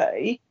dare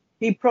say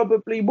he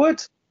probably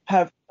would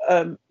have.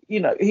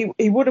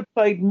 He would have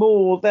played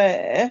more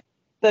there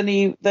than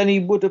he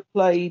would have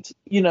played,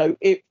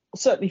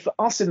 certainly for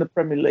us in the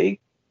Premier League.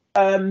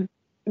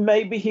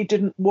 Maybe he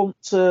didn't want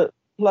to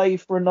play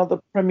for another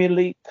Premier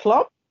League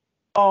club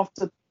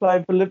after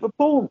playing for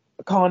Liverpool.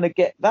 Kind of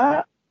get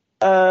that.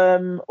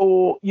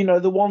 Or,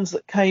 the ones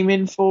that came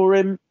in for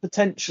him,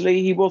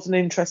 potentially he wasn't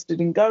interested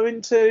in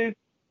going to.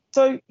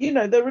 So,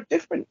 there are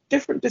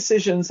different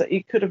decisions that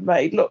he could have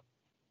made. Look,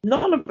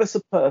 none of us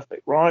are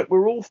perfect, right?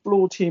 We're all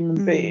flawed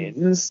human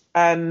beings,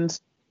 and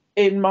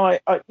I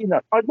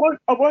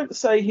won't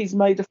say he's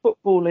made a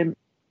footballing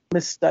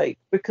mistake,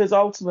 because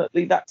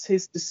ultimately that's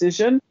his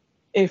decision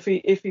if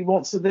he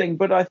wants to think.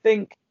 But I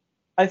think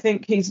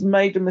he's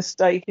made a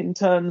mistake in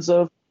terms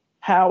of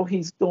how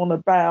he's gone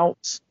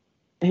about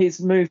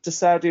his move to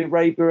Saudi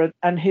Arabia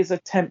and his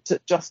attempt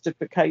at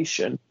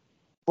justification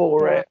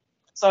for it.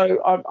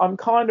 So I'm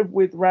kind of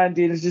with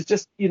Randy, and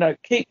just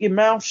keep your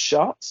mouth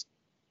shut.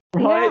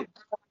 Right.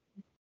 Yeah.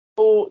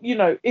 Or,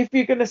 if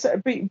you're going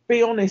to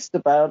be honest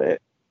about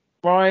it.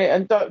 right?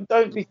 And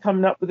don't be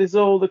coming up with this,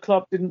 oh, the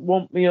club didn't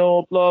want me,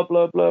 or blah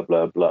blah blah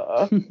blah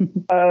blah.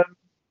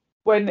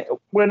 When He's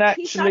not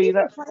actually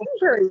even playing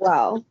very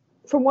well.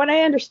 From what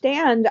I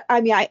understand,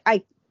 I mean,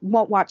 I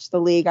won't watch the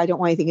league. I don't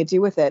want anything to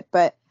do with it.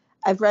 But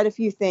I've read a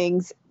few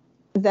things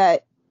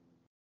that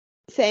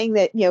saying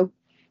that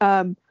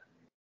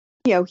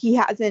he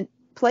hasn't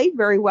played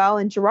very well,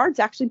 and Gerard's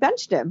actually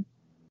benched him.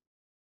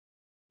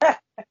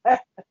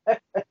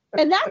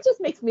 And that just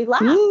makes me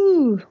laugh.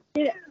 Ooh.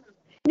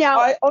 Now,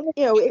 I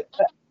honestly,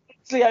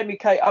 Amy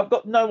Kate, I've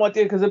got no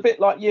idea, because a bit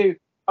like you,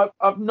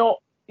 I'm not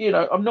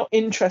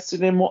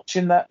interested in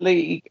watching that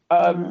league.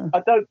 I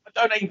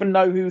don't even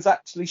know who's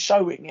actually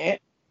showing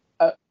it,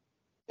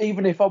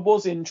 even if I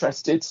was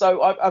interested.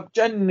 So I've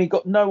genuinely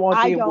got no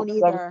idea. I don't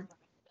either.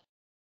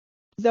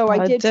 Though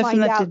I did definitely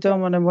find out don't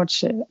want to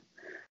watch it.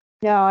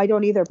 No, I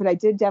don't either. But I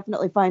did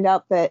definitely find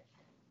out that,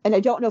 and I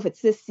don't know if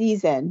it's this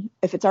season,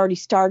 if it's already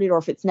started, or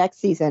if it's next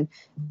season,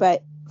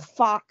 but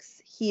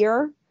Fox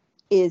here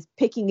is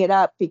picking it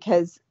up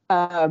because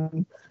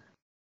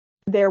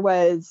there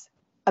was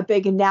a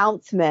big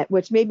announcement,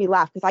 which made me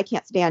laugh because I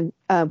can't stand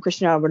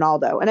Cristiano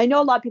Ronaldo. And I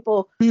know a lot of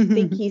people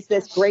think he's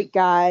this great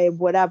guy,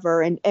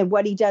 whatever, and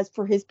what he does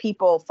for his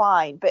people,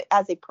 fine. But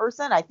as a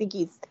person, I think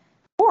he's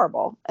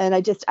horrible. And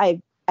I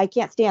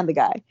can't stand the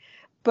guy.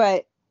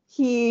 But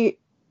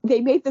they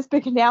made this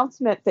big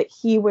announcement that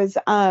he was,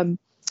 the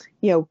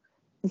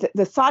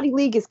Saudi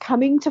League is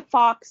coming to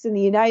Fox in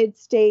the United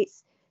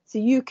States so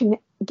you can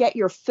get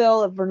your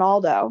fill of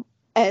Ronaldo.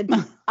 And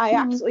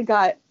I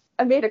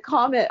made a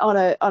comment on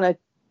a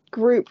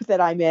group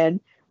that I'm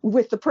in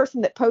with the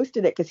person that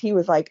posted it, because he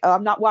was like, oh,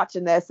 I'm not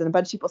watching this. And a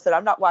bunch of people said,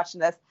 I'm not watching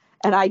this.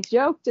 And I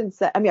joked and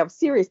said, I mean, I was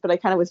serious, but I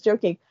kind of was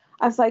joking.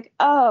 I was like,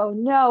 oh,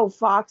 no,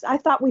 Fox, I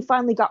thought we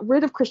finally got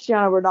rid of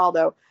Cristiano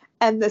Ronaldo.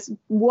 And this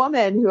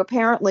woman, who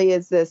apparently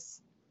is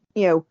this,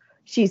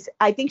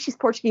 I think she's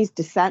Portuguese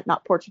descent,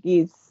 not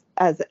Portuguese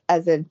as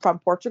in from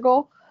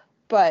Portugal,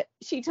 but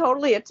she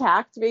totally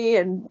attacked me,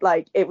 and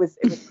like it was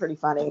pretty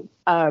funny.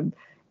 I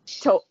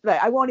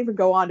won't even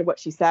go on to what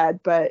she said,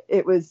 but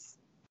it was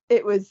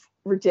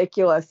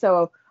ridiculous.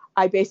 So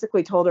I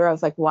basically told her, I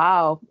was like,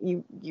 wow,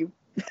 you're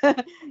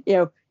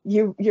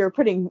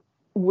putting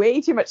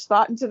way too much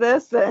thought into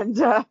this, and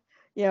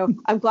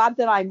I'm glad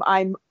that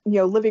I'm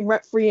living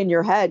rent free in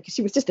your head, because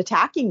she was just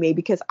attacking me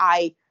because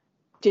I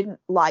didn't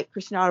like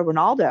Cristiano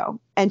Ronaldo,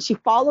 and she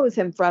follows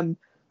him from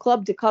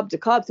club to club to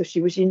club. So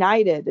she was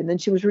United, and then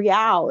she was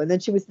Real, and then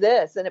she was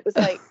this, and it was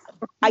like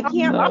I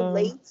can't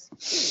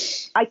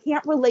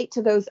relate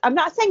to those. I'm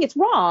not saying it's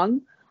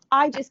wrong.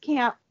 I just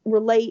can't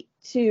relate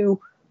to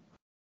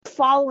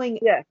following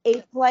a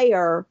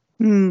player,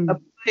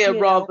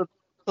 rather than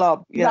a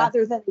club,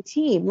 rather than a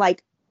team.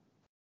 Like,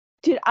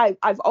 dude,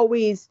 I've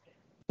always,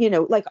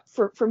 like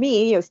for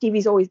me,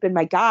 Stevie's always been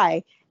my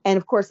guy. And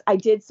of course I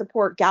did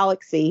support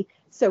Galaxy.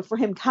 So for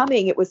him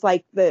coming, it was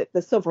like the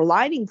silver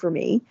lining for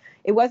me.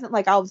 It wasn't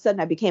like all of a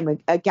sudden I became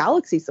a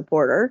Galaxy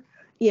supporter,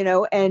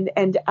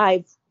 and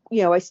I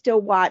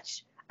still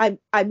watch. I'm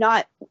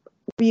not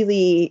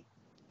really,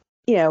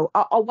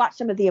 I'll watch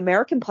some of the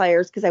American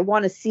players because I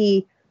want to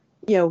see,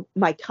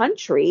 my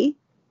country,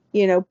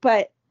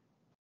 but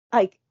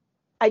like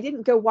I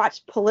didn't go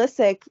watch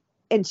Pulisic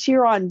and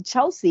cheer on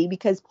Chelsea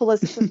because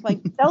Pulisic was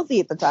playing for Chelsea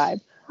at the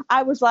time.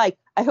 I was like,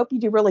 I hope you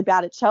do really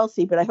bad at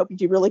Chelsea, but I hope you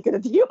do really good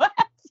at the U.S.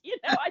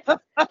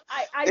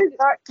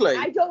 Exactly.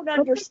 I don't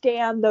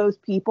understand those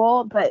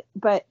people, but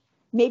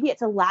maybe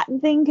it's a Latin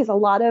thing, because a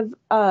lot of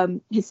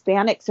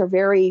Hispanics are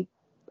very,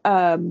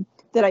 that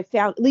I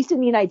found, at least in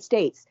the United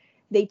States,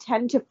 they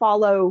tend to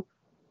follow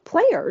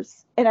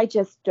players, and I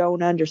just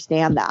don't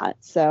understand that.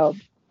 So,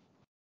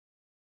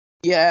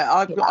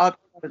 I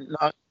don't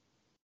know.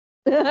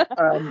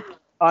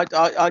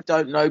 I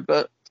don't know,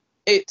 but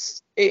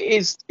it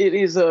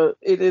is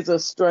a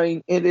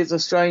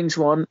strange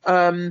one.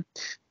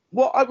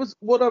 What I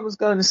was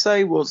going to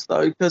say was,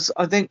 though, because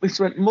I think we've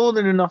spent more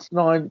than enough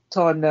time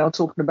now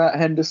talking about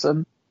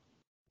Henderson.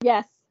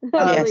 Yes,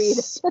 agreed.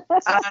 Let's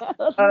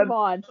move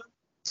on.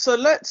 So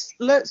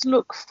let's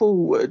look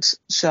forward,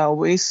 shall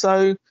we?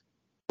 So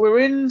we're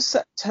in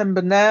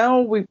September now.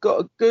 We've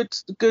got a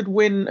good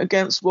win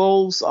against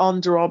Wolves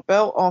under our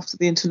belt after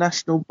the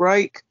international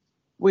break.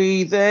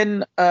 We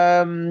then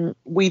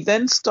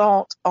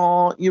start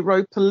our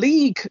Europa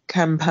League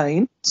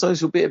campaign. So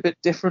this will be a bit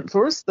different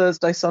for us,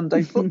 Thursday,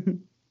 Sunday football.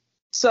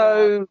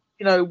 So,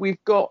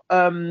 we've got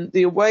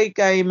the away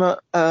game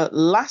at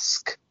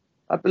Lask,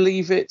 I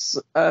believe it's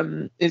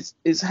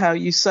is how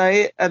you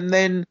say it, and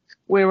then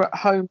we're at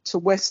home to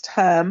West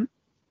Ham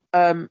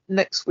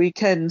next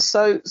weekend.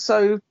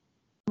 So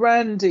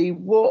Randy,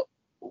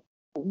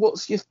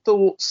 what's your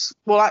thoughts?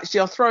 Well,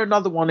 actually, I'll throw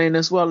another one in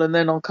as well, and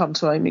then I'll come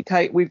to Amy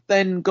Kate. We've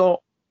then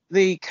got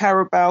the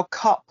Carabao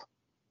Cup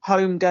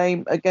home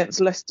game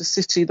against Leicester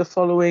City the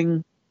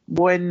following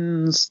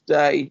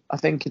Wednesday, I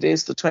think it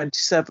is, the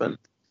 27th.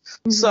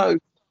 Mm-hmm. So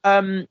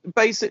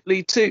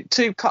basically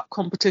two cup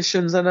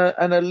competitions and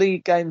a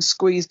league game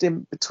squeezed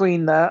in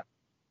between that.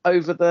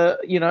 over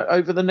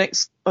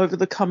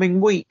the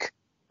coming week.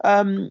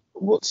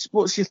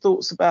 What's your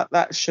thoughts about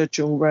that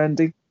schedule,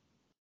 Randy?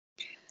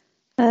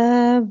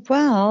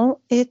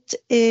 Well, it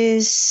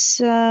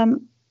is.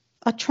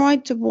 I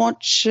tried to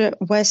watch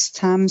West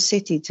Ham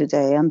City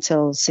today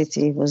until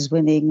City was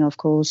winning, of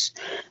course,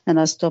 and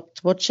I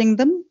stopped watching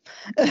them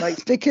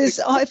because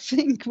I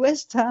think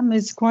West Ham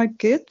is quite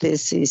good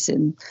this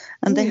season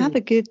and they have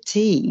a good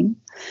team.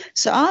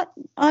 So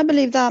I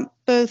believe that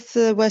both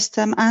West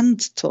Ham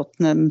and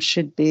Tottenham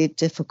should be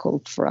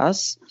difficult for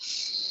us,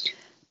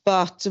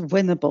 but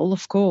winnable,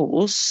 of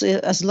course,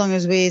 as long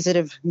as we sort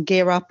of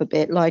gear up a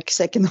bit, like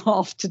second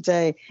half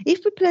today.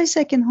 If we play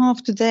second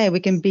half today, we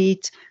can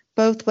beat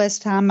both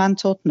West Ham and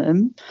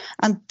Tottenham,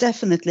 and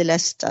definitely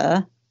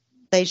Leicester.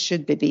 They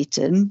should be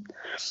beaten.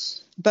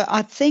 But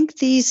I think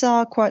these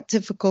are quite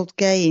difficult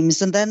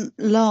games. And then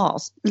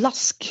Lusk,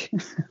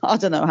 I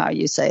don't know how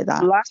you say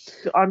that.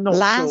 I'm not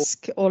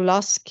Lask sure. or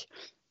Lusk.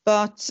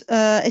 But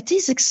it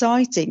is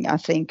exciting, I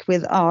think,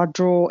 with our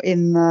draw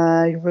in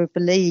Europa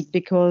League,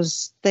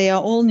 because they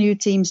are all new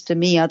teams to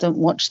me. I don't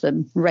watch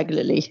them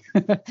regularly,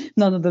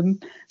 none of them.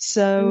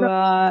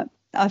 So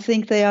I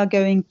think they are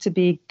going to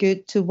be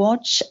good to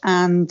watch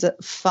and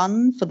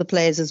fun for the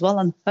players as well.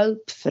 And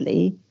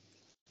hopefully,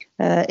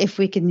 if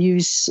we can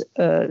use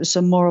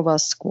some more of our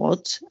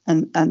squad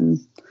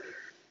and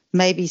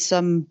maybe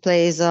some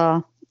players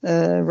are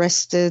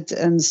rested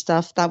and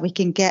stuff, that we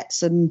can get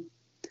some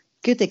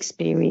good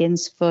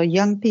experience for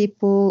young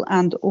people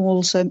and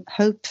also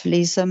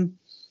hopefully some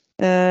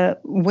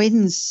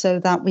wins so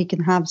that we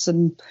can have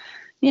some,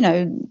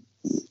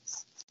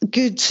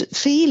 good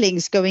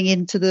feelings going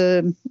into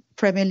the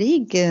Premier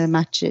League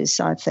matches,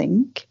 I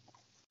think.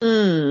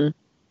 I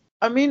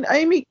mean,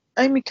 Amy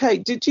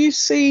Kate, did you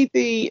see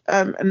the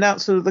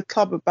announcement of the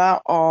club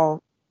about our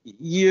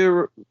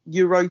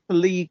Europa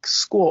League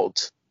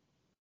squad?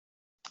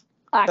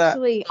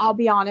 Actually, I'll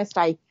be honest,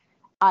 I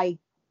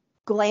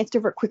glanced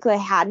over it quickly. I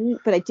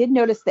hadn't, but I did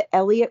notice that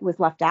Elliot was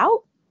left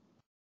out.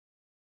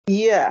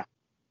 Yeah.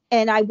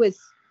 And I was...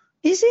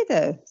 Is he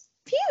though?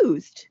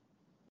 Confused.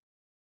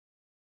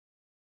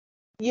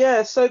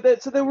 Yeah, so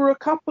there were a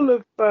couple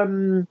of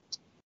players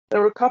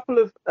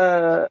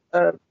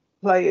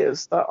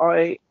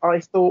that I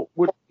thought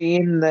would be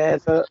in there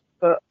that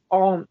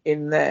aren't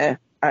in there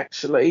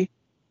actually,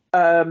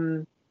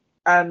 and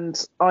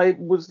I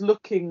was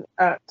looking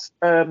at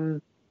I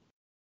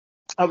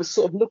was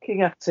sort of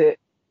looking at it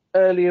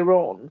earlier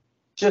on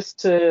just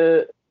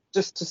to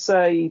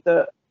say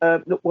that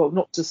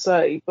not to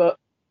say, but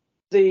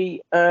but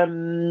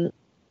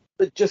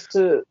just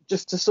to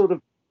sort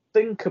of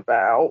think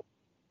about.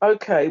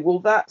 Okay, well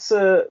that's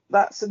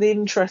an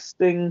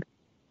interesting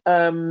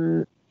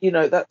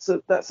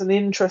that's an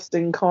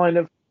interesting kind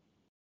of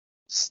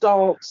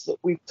stance that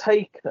we've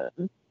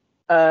taken.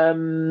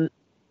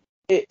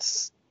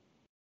 It's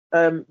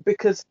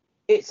because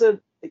it's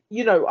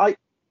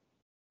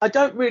I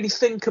don't really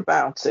think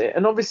about it,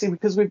 and obviously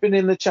because we've been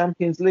in the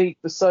Champions League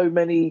for so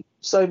many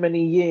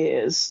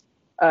years,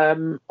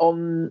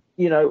 on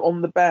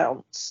the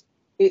bounce,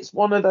 it's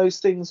one of those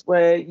things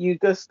where you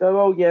just go,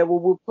 oh yeah, well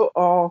we'll put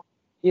our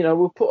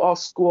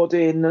squad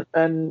in,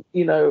 and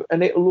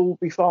it'll all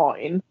be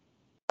fine.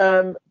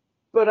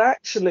 But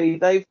actually,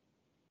 they've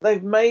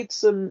made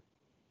some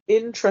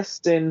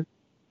interesting,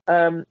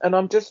 and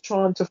I'm just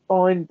trying to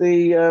find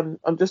the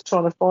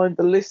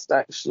list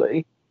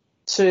actually.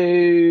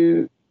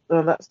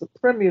 That's the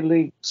Premier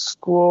League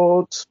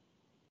squad.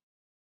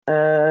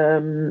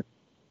 Well,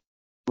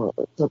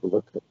 let's have a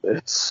look at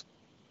this.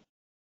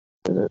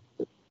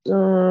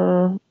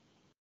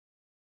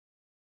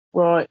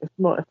 Right, you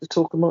might have to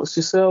talk amongst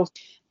yourselves.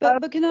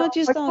 But can I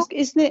just ask,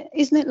 isn't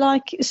it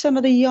like some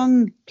of the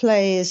young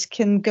players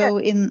can go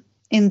in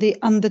the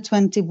under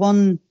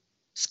 21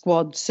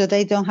 squad, so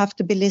they don't have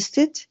to be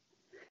listed?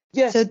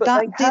 Yes, so but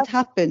that did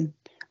happen.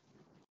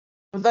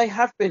 They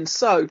have been.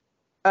 So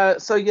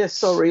yes,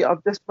 sorry,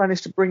 I've just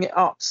managed to bring it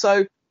up.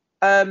 So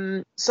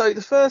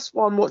the first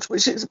one,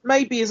 which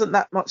isn't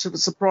that much of a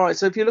surprise.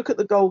 So if you look at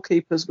the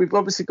goalkeepers, we've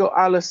obviously got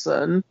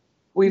Alisson,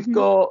 we've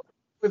got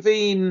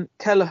Ravine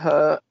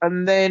Kelleher,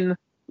 and then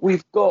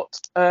we've got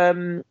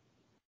I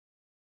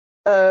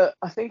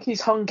think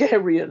he's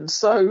Hungarian.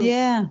 So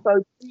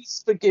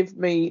please forgive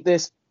me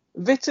this.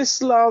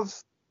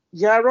 Vitislav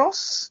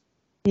Jaros.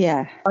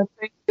 Yeah. I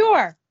think.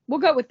 Sure. We'll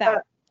go with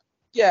that.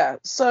 Yeah.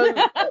 So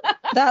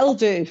that'll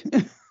do.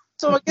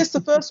 So I guess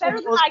the first better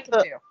one than was I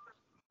can do.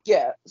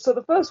 Yeah. So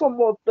the first one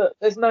was that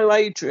there's no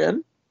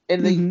Adrian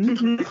in the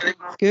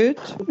good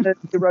the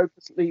Europa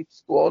League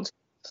squad.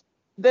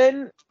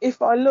 Then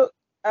if I look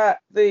at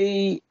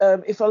the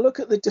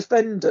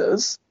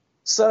defenders,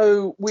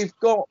 so we've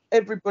got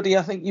everybody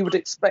I think you would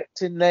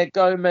expect in there: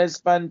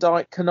 Gomez, Van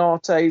Dijk,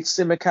 Konate,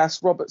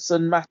 Tsimikas,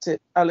 Robertson, Matip,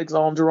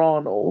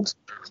 Alexander-Arnold.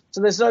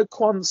 So there's no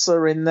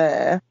Kwanzaa in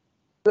there.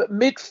 But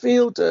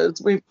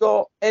midfielders, we've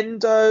got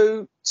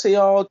Endo,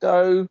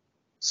 Thiago,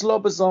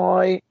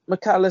 Slobozai,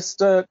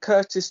 McAllister,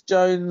 Curtis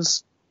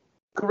Jones,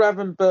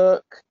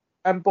 Gravenberch,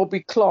 and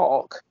Bobby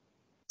Clark.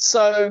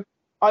 So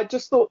I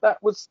just thought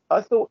that was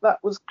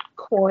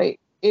quite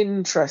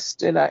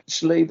interesting,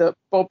 actually, that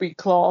Bobby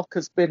Clark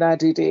has been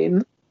added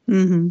in.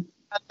 Mm-hmm.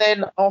 And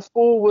then our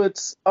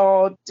forwards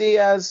are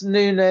Diaz,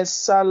 Nunes,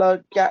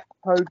 Salah,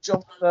 Gakpo,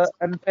 Jota,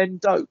 and Ben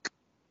Doak.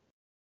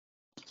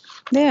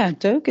 Yeah,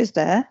 Doak is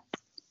there.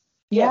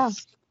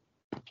 Yes.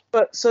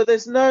 But so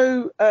there's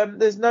no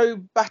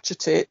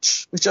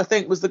Bajcetic, which I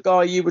think was the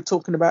guy you were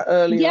talking about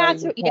earlier.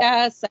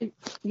 Yeah,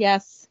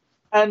 yes.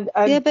 And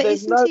yeah, but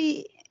isn't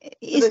he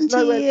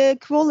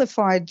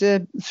qualified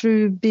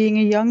through being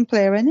a young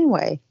player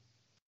anyway?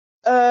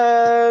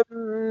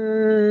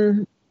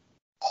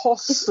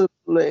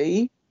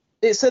 Possibly.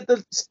 It said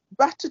that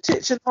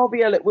Bajcetic and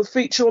Harvey Elliott would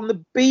feature on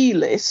the B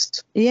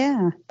list.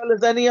 Yeah. As well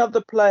as any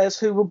other players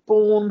who were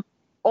born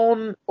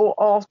on or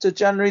after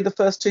January the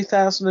 1st,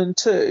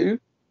 2002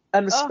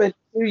 and spent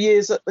 2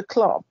 years at the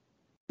club.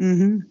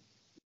 Mm-hmm.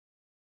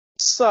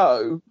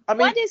 So, I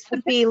mean... What is the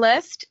B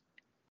list?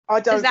 I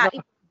don't know.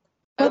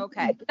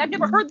 Okay. I've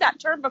never heard that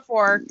term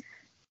before.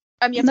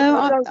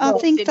 No, I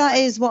think that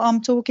is what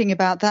I'm talking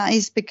about. That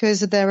is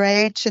because of their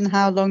age and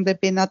how long they've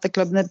been at the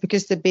club, not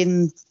because they've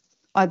been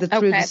either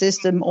through the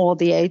system or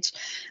the age.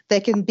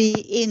 They can be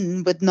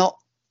in but not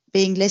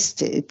being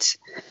listed.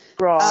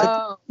 Right.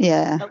 So,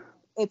 yeah.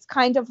 It's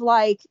kind of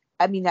like,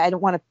 I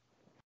don't want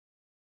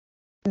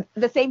to...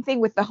 The same thing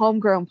with the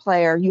homegrown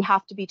player. You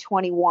have to be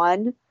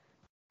 21.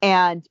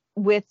 And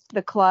with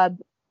the club,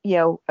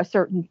 a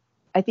certain...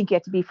 I think you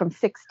have to be from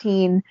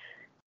 16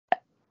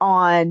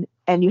 on,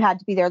 and you had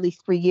to be there at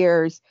least 3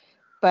 years.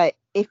 But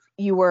if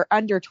you were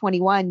under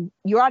 21,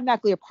 you're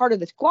automatically a part of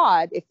the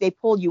squad if they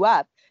pull you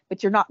up,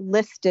 but you're not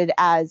listed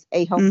as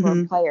a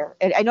homegrown player.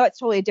 And I know it's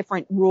totally a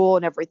different rule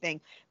and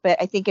everything,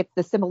 but I think it's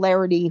the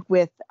similarity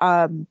with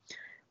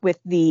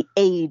the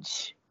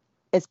age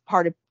as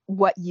part of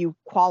what you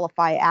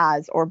qualify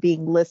as or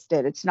being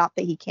listed. It's not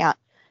that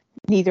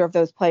neither of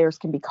those players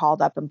can be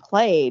called up and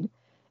played.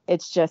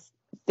 It's just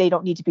they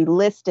don't need to be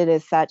listed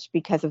as such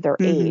because of their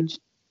age.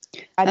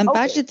 And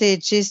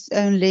Bajcetic is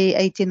only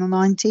 18 or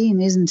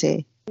 19, isn't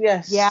he?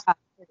 Yes. Yeah,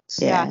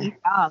 he's young.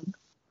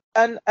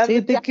 And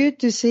it'd be good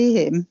to see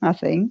him, I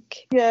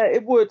think. Yeah,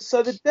 it would.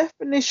 So the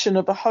definition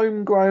of a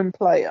homegrown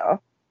player,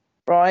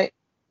 right,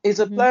 is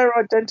a player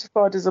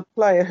identified as a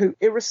player who,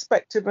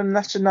 irrespective of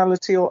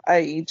nationality or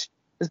age,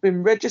 has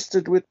been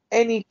registered with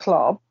any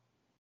club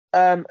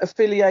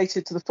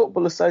affiliated to the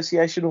Football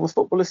Association or the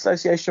Football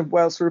Association of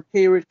Wales for a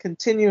period,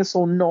 continuous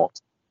or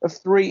not, of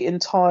 3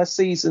 entire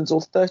seasons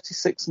or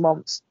 36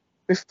 months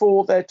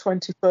before their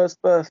 21st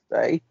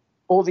birthday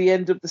or the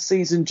end of the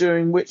season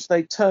during which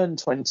they turn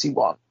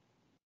 21.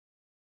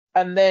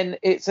 And then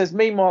it says,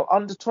 meanwhile,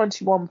 under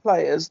 21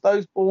 players,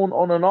 those born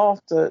on and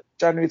after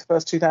January the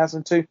 1st,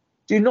 2002,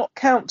 do not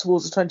count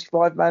towards the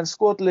 25-man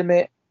squad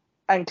limit,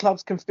 and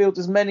clubs can field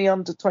as many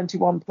under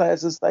 21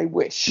 players as they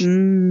wish.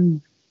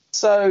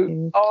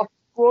 So our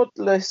squad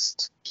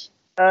list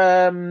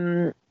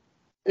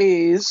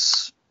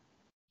is...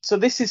 So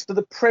this is for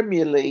the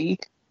Premier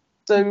League.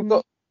 So we've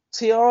got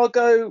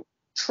Thiago,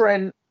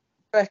 Trent,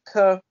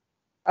 Becker,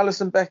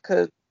 Alisson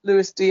Becker,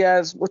 Luis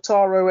Diaz,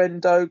 Wataru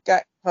Endo,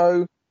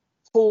 Gakpo,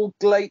 Paul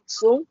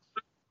Glatzel,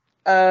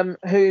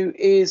 who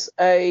is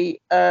a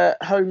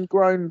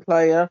homegrown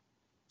player,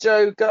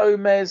 Joe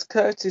Gomez,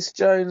 Curtis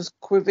Jones,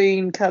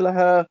 Quivine,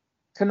 Kelleher,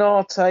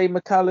 Kanate,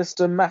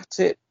 McAllister,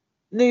 Matip,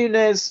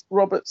 Nunes,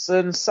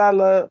 Robertson,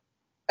 Salah,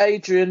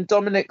 Adrian,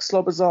 Dominic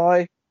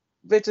Slobozai,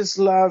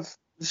 Vitislav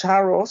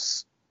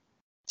Jaros,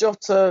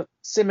 Jota,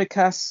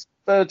 Tsimikas,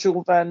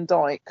 Virgil van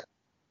Dijk.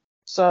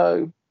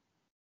 So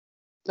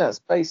that's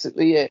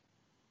basically it.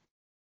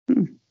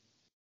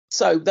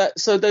 So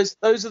those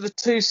are the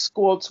two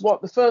squads.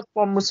 What the first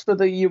one was for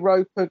the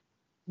Europa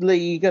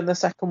League, and the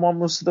second one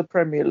was for the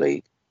Premier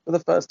League for the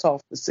first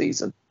half of the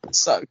season.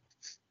 So,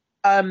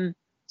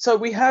 so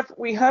we have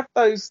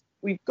those.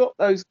 We've got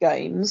those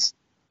games,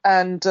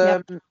 and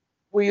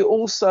we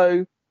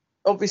also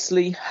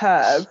obviously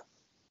have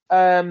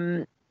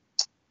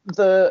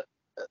the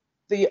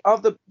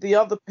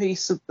other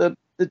piece of the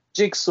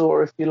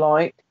jigsaw, if you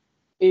like,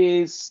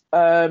 is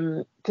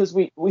because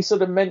we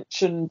sort of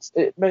mentioned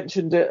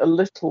it a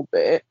little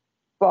bit,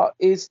 but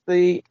is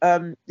the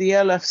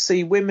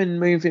LFC women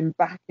moving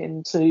back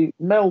into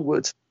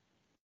Melwood?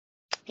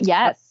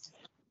 Yes.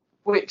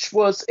 Which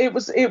was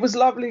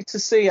lovely to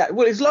see.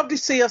 Well, it's lovely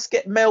to see us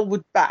get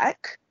Melwood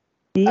back.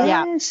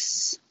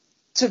 Yes.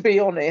 To be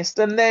honest,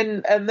 and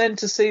then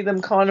to see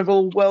them kind of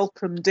all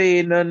welcomed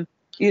in, and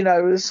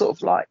sort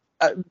of like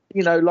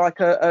like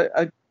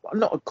a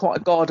not quite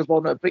a guard of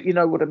honour, but you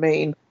know what I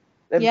mean.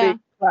 They're being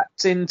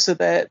clapped into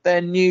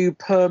their new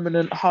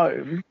permanent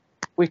home,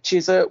 which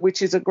is a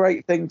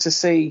great thing to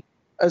see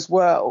as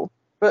well.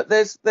 But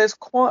there's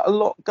quite a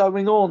lot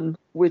going on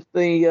with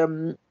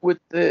the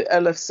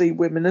LFC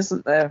women,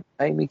 isn't there,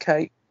 Amy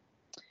Kate?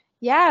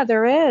 Yeah,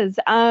 there is.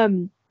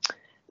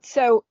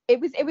 So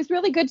it was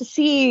really good to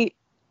see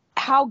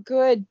how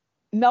good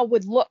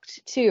Melwood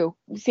looked too,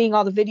 seeing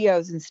all the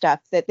videos and stuff,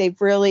 that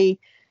they've really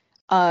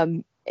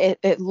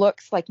it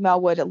looks like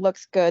Melwood. It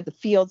looks good. The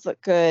fields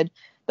look good.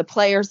 The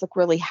players look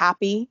really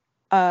happy.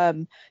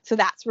 So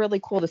that's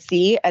really cool to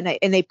see. And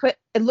it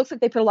looks like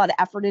they put a lot of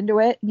effort into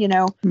it,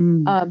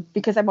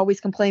 because I'm always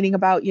complaining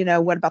about,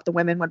 what about the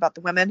women? What about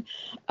the women?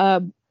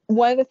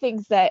 One of the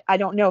things that I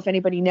don't know if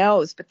anybody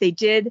knows, but they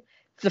did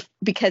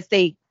because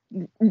they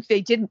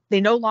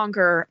no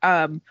longer,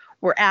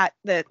 were at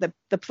the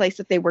place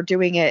that they were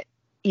doing it,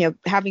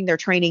 having their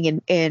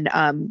training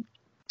in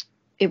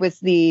it was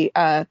the,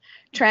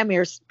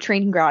 Tranmere's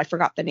training ground. I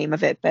forgot the name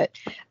of it, but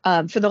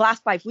for the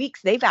last 5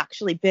 weeks, they've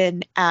actually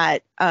been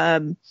at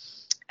the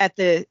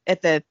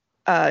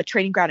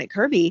training ground at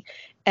Kirby.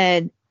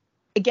 And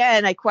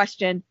again, I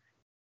question.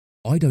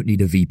 I don't need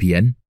a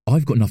VPN.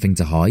 I've got nothing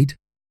to hide.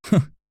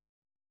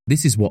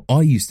 This is what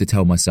I used to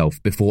tell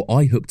myself before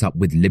I hooked up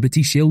with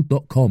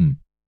LibertyShield.com.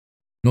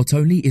 Not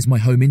only is my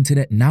home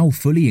internet now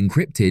fully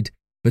encrypted,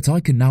 but I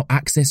can now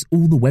access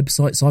all the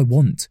websites I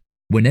want,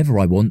 whenever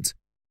I want,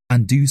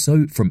 and do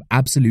so from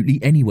absolutely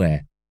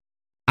anywhere.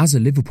 As a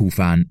Liverpool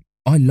fan,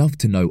 I love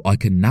to know I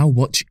can now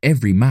watch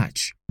every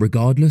match,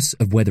 regardless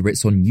of whether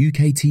it's on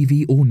UK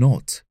TV or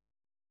not.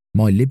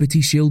 My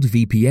Liberty Shield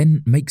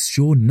VPN makes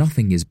sure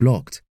nothing is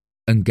blocked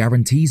and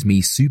guarantees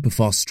me super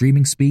fast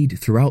streaming speed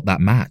throughout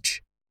that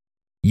match.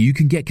 You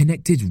can get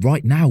connected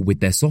right now with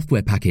their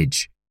software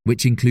package,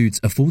 which includes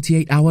a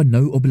 48-hour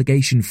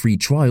no-obligation free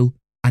trial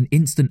and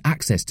instant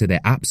access to their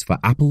apps for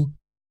Apple,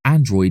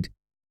 Android,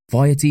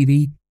 Fire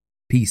TV,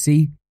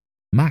 PC,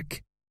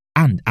 Mac,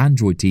 and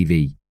Android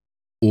TV.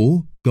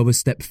 Or go a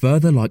step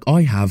further like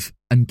I have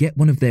and get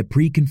one of their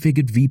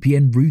pre-configured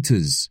VPN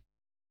routers.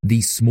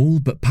 These small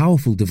but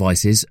powerful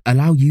devices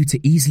allow you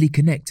to easily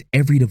connect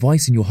every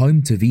device in your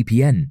home to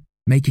VPN,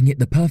 making it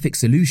the perfect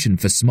solution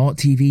for smart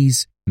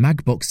TVs,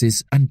 mag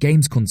boxes, and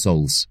games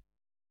consoles.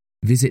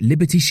 Visit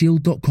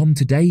LibertyShield.com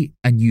today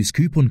and use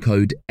coupon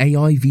code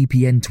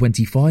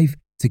AIVPN25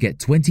 to get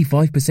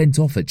 25%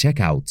 off at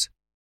checkout.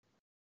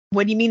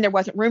 What do you mean there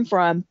wasn't room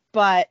for him?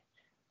 But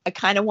I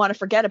kind of want to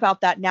forget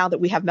about that now that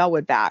we have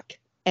Melwood back.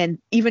 And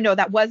even though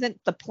that wasn't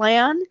the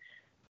plan,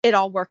 it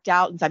all worked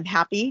out, and I'm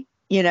happy,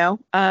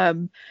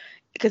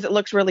 because it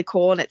looks really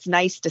cool and it's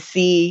nice to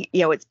see,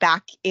 it's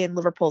back in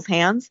Liverpool's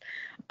hands.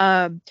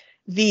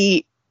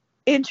 The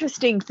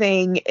interesting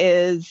thing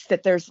is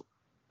that there's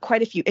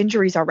quite a few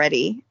injuries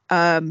already.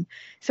 So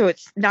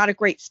it's not a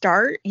great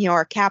start.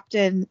 Our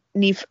captain,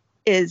 Neve,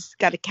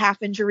 got a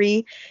calf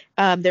injury.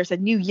 There's a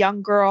new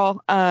young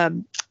girl,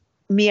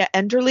 Mia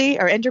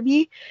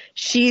Enderby.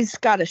 She's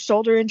got a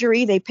shoulder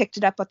injury. They picked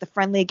it up at the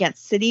friendly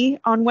against City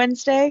on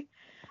Wednesday.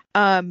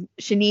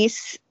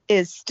 Shanice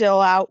is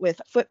still out with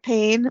foot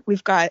pain.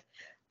 We've got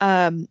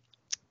finally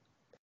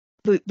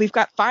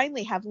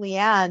have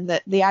Leanne,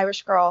 the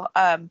Irish girl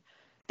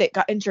that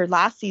got injured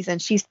last season.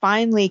 She's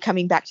finally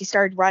coming back. She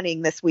started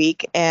running this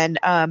week, and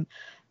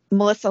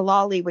Melissa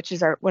Lawley, which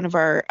is one of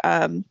our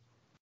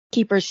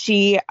keepers,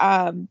 she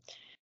had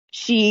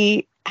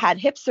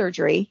hip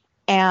surgery,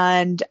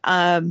 and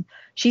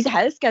she's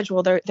ahead of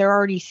schedule. They're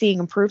already seeing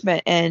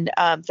improvement, and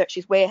so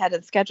she's way ahead of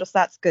the schedule. So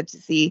that's good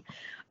to see.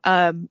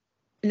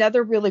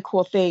 Another really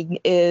cool thing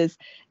is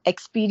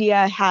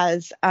Expedia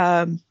has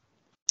done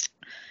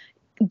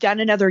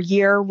another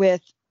year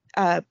with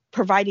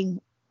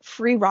providing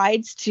free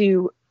rides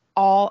to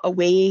all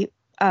away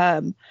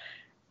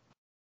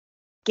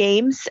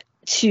games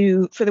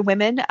for the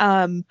women.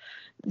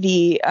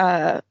 The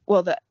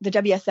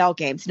WSL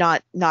games,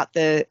 not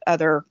the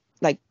other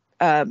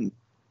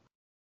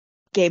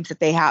games that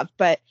they have,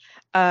 but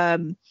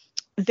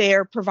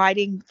they're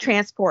providing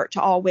transport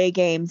to all away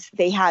games.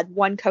 They had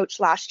one coach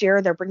last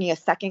year. They're bringing a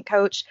second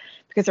coach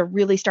because they're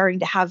really starting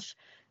to have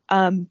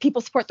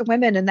people support the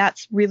women, and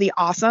that's really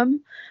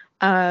awesome.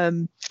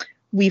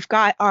 We've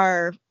got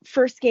our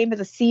first game of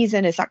the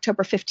season is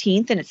October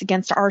 15th, and it's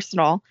against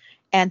Arsenal,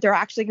 and they're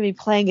actually going to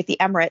be playing at the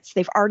Emirates.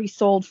 They've already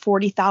sold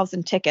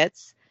 40,000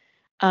 tickets.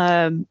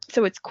 So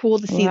it's cool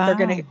to see that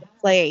they're going to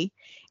play.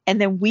 And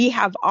then we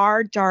have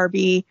our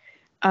derby,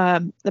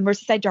 the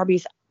Merseyside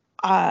derbies,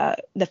 the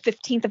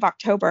 15th of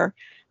October.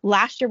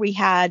 Last year we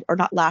had, or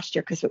not last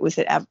year because it was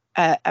at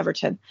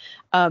Everton.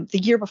 The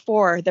year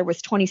before there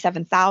was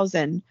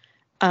 27,000.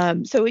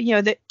 So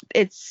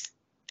it's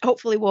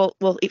hopefully we'll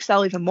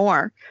sell even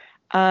more.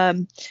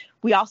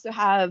 We also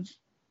have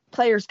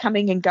players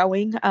coming and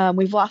going.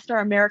 We've lost our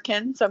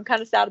American, so I'm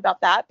kind of sad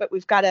about that. But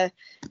we've got a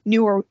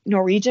new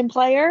Norwegian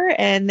player,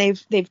 and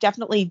they've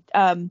definitely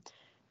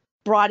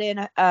brought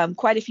in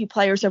quite a few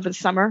players over the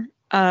summer.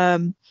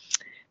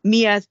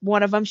 Mia is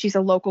one of them. She's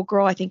a local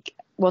girl, I think.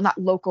 Well, not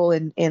local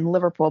in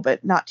Liverpool,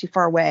 but not too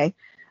far away.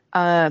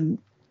 Yeah,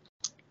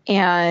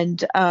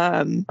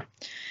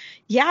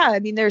 I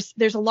mean, there's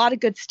a lot of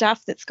good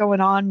stuff that's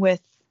going on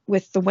with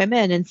the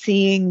women, and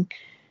seeing,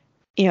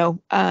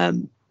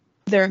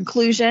 their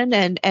inclusion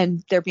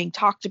and they're being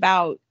talked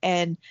about,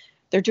 and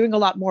they're doing a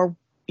lot more,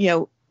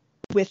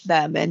 with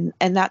them. And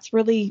that's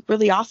really,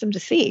 really awesome to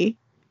see.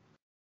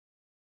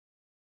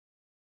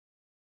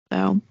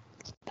 So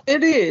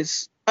it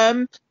is.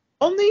 On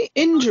the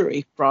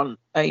injury front,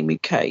 Amy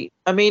Kate,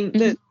 I mean,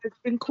 there's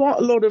been quite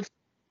a lot of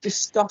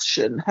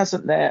discussion,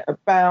 hasn't there,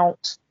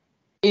 about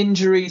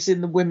injuries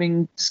in the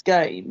women's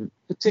game,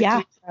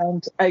 particularly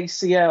around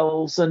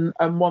ACLs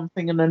and one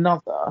thing and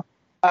another.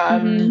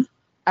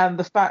 And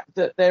the fact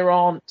that there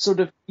aren't sort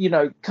of,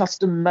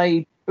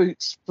 custom-made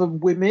boots for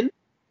women.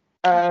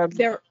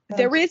 There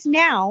is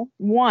now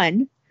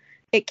one.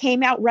 It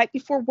came out right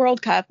before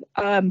World Cup.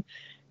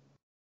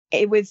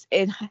 It was,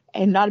 and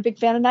not a big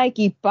fan of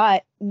Nike,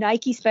 but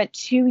Nike spent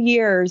 2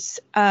 years,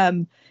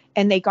 and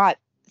they got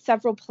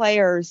several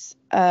players,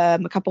 a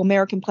couple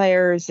American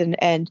players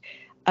and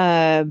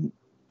a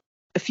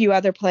few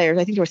other players.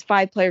 I think there was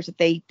 5 players that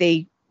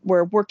they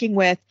were working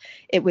with.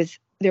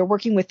 They're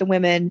working with the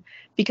women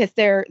because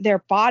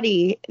their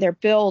body, their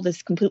build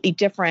is completely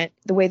different.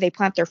 The way they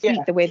plant their feet,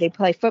 the way they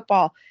play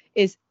football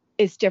is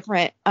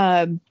different.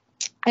 I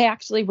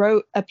actually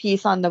wrote a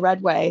piece on the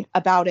Redway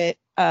about it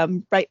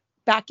right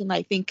back in,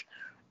 I think,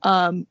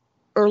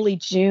 early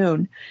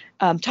June,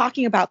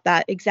 talking about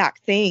that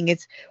exact thing.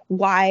 It's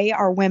why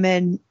are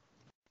women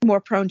more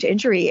prone to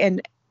injury?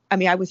 And I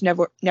mean, I was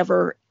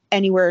never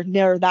anywhere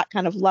near that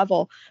kind of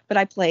level, but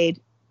I played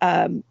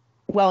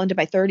well into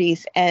my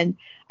 30s and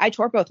I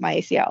tore both my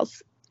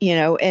ACLs,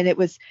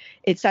 and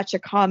it's such a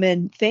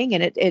common thing,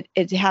 and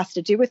it has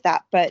to do with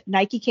that. But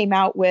Nike came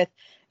out with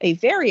a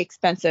very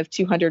expensive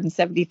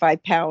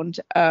 275-pound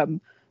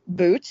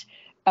boot,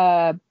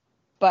 but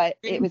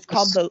it was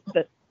called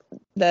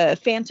the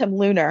Phantom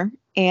Lunar,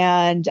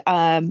 and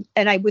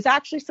I was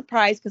actually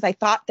surprised because I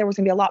thought there was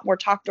going to be a lot more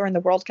talk during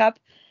the World Cup,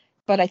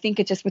 but I think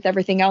it just with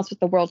everything else with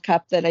the World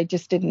Cup that I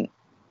just didn't,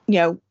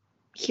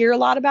 hear a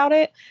lot about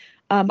it.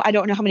 I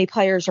don't know how many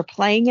players are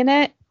playing in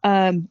it,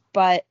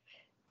 but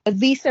at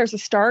least there's a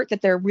start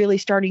that they're really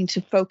starting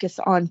to focus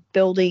on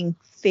building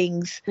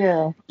things,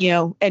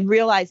 and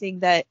realizing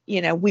that,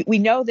 we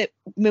know that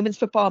women's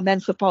football and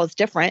men's football is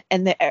different,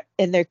 and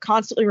they're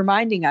constantly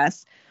reminding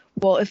us,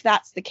 well, if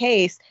that's the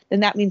case, then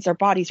that means their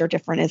bodies are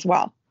different as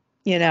well,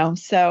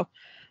 so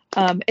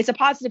it's a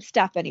positive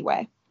step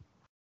anyway.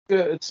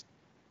 Good.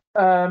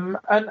 And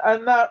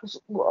that's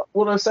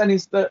what I'm saying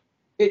is that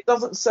it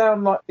doesn't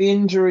sound like the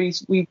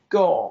injuries we've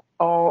got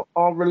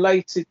are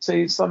related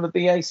to some of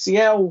the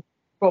ACL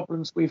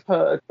problems we've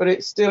heard, but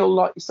it's still,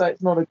 like you say,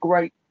 it's not a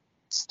great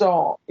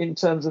start in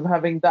terms of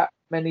having that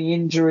many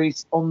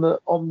injuries on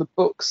the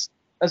books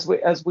as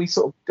we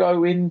sort of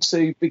go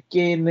into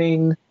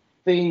beginning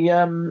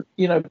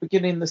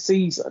the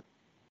season.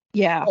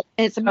 Yeah,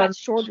 and it's a much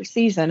shorter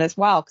season as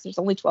well because there's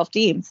only 12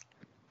 teams.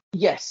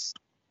 Yes,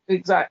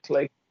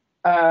 exactly.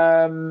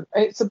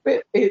 It's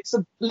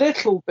a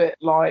little bit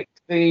like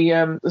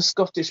the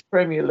Scottish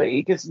Premier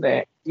League, isn't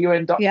it? You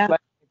end up playing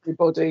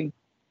everybody,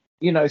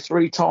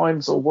 3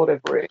 times or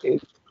whatever it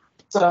is.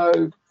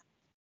 So,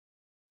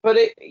 but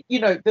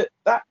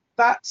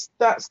that's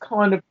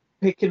kind of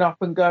picking up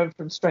and going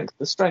from strength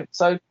to strength.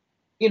 So,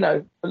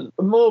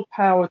 more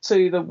power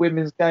to the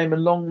women's game,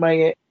 and long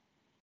may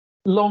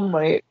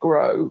it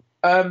grow.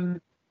 The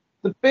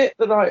bit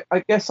that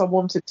I guess I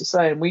wanted to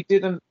say, and we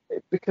didn't,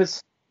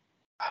 because,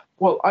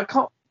 well, I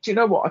can't. Do you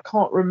know what? I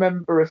can't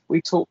remember if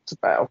we talked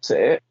about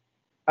it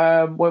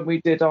when we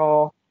did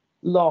our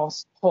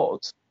last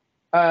pod.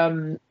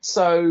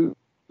 So,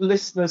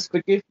 listeners,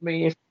 forgive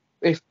me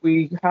if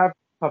we have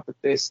covered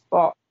this,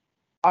 but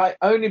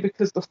only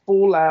because the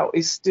fallout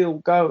is still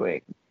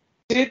going.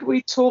 Did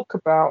we talk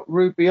about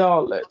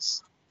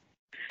Rubiales?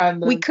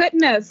 We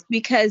couldn't have,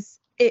 because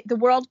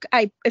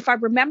if I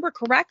remember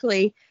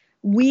correctly,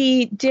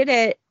 we did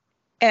it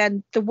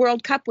and the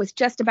World Cup was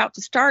just about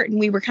to start and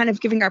we were kind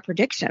of giving our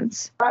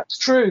predictions. That's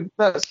true.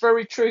 That's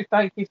very true.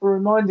 Thank you for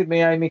reminding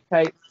me, Amy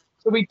Kate.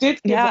 So we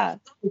did give our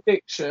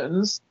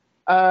predictions.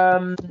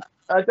 I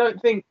don't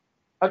think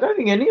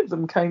any of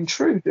them came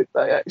true, did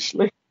they,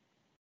 actually?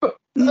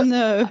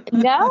 No.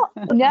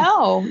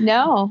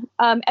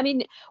 I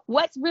mean,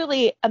 what's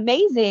really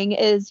amazing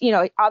is,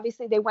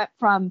 obviously they went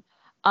from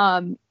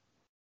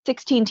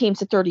 16 teams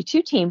to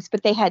 32 teams,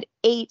 but they had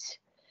 8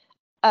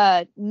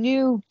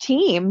 new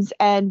teams,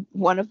 and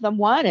one of them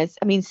won.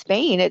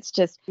 Spain. It's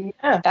just, it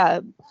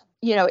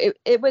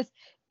was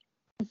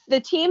the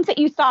teams that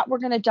you thought were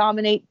going to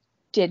dominate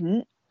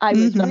didn't. I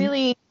was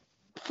really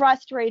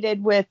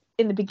frustrated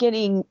in the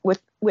beginning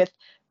with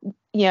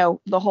the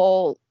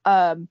whole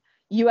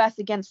U.S.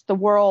 against the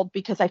world,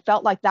 because I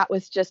felt like that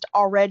was just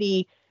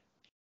already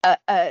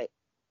a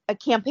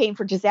campaign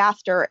for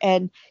disaster,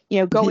 and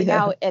going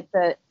out at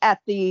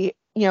the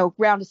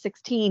round of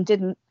 16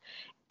 didn't.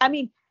 I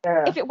mean,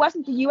 if it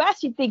wasn't the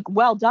U.S., you'd think,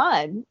 well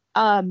done.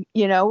 It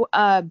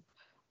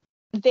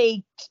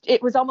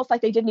was almost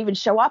like they didn't even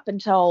show up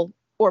until,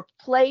 or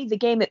play the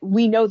game that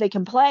we know they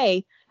can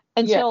play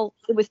until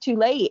it was too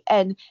late.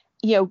 And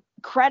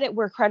credit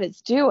where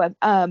credit's due. It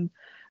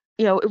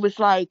was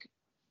like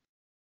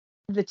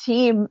the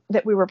team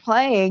that we were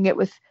playing. It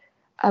was,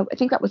 I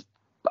think that was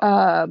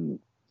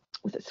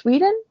it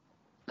Sweden,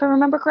 if I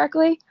remember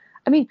correctly?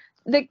 I mean,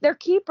 their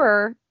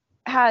keeper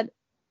had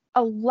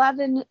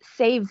 11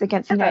 saves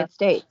against the United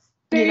States.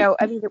 It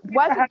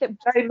wasn't the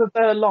game of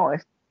their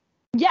life.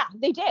 Yeah,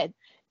 they did.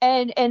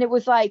 And it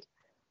was like,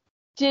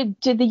 did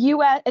the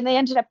U.S. and they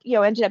ended up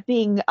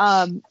being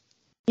I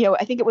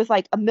think it was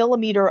like a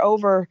millimeter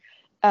over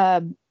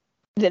that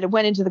it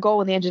went into the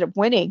goal and they ended up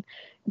winning.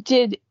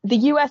 Did the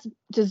U.S.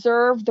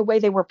 deserve the way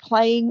they were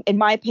playing, in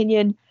my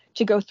opinion,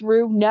 to go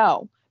through?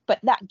 No. But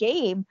that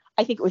game,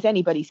 I think it was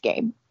anybody's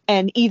game.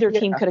 And either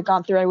team could have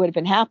gone through. I would have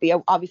been happy.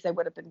 Obviously, I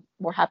would have been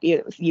more happy if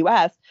it was the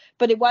U.S.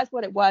 But it was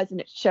what it was, and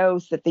it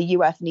shows that the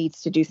U.S.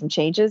 needs to do some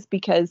changes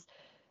because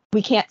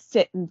we can't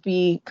sit and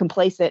be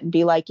complacent and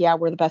be like, yeah,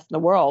 we're the best in the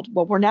world.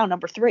 Well, we're now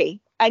number 3.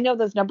 I know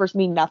those numbers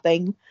mean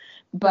nothing,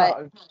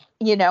 but,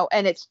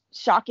 and it's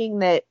shocking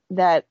that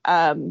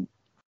I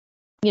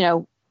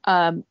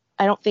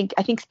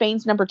think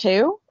Spain's number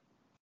 2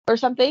 or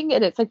something.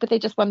 And it's like, but they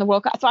just won the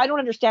World Cup. So I don't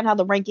understand how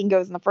the ranking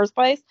goes in the first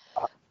place,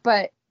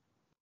 but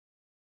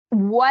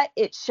what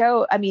it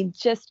showed, I mean,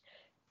 just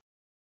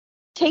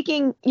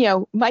taking,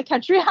 my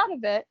country out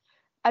of it.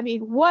 I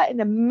mean, what an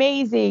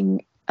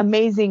amazing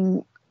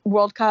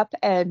World Cup.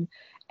 And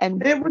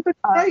it was a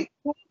great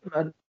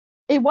tournament.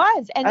 It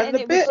was. And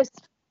it was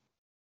just,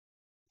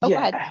 go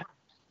ahead.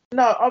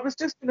 No, I was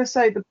just going to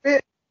say the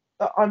bit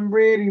that I'm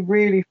really,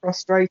 really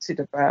frustrated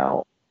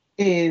about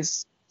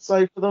is,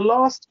 so for the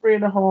last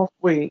 3.5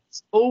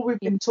 weeks, all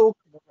we've been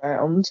talking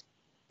about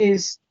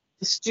is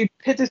the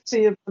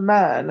stupidity of the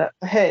man at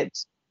the head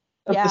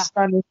of the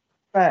Spanish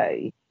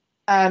Bay,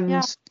 and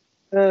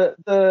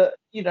the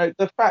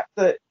fact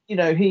that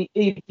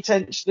he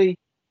potentially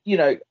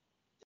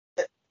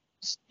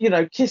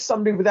kissed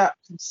somebody without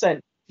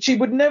consent, which he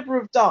would never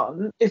have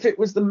done if it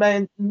was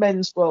the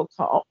men's World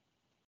Cup,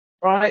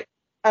 right?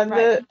 And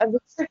the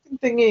second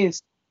thing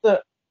is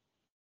that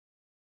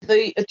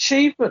the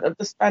achievement of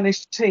the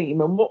Spanish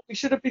team and what we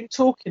should have been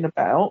talking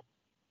about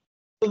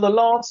for the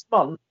last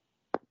month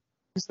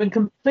has been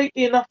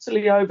completely and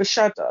utterly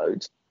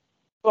overshadowed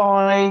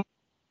by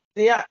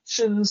the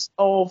actions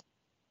of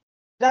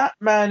that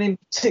man in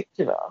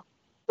particular.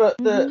 But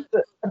but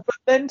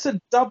then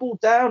to double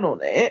down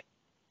on it,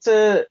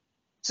 to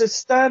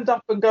stand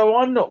up and go,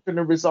 I'm not going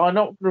to resign, I'm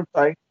not going to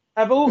play.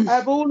 Have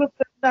all of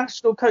the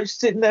national coaches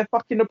sitting there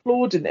fucking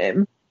applauding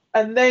him,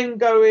 and then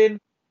going,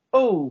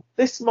 oh,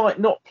 this might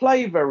not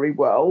play very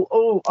well.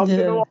 Oh, I'm going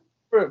to ask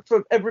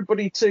for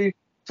everybody to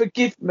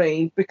forgive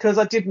me because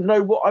I didn't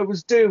know what I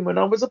was doing when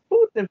I was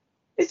applauding him.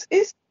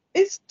 It's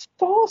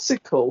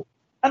farcical,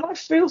 and I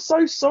feel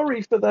so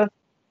sorry for the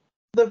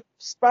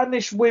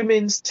Spanish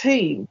women's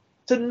team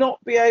to not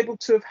be able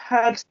to have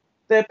had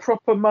their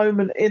proper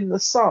moment in the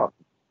sun,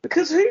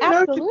 because who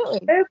knows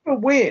if they ever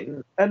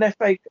win an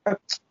FA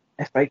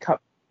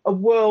Cup, a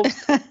World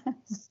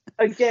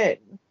again,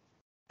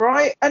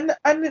 right? And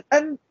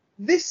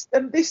this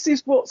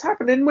is what's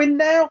happening. We're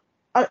now,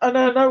 and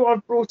I know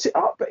I've brought it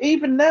up, but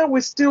even now we're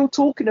still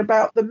talking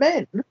about the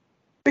men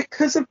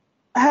because of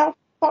how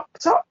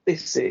fucked up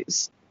this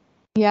is.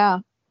 Yeah.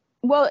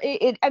 Well,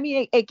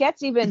 it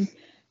gets even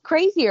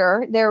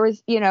crazier. There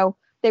was,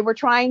 they were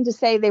trying to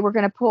say they were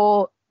going to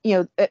pull,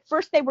 at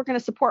first they were going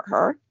to support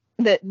her,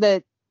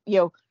 the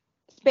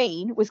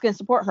Spain was going to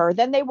support her.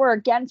 Then they were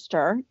against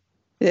her.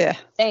 Yeah.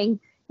 Saying,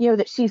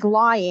 that she's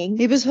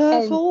lying. It was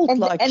her fault.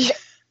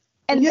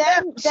 And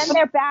then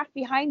they're back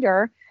behind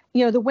her.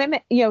 The women,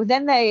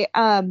 then they,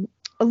 at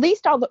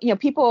least all the,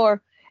 people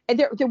are,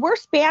 there were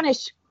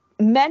Spanish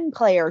men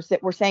players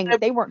that were saying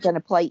that they weren't going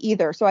to play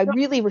either. So I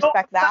really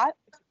respect that.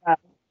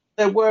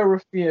 There were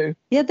a few.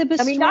 Yeah, they were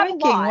striking,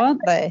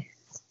 weren't they?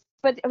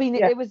 But I mean,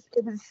 it was,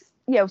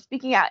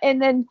 speaking out.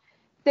 And then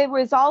there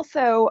was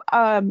also,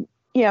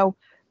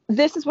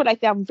 this is what I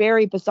found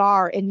very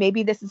bizarre, and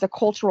maybe this is a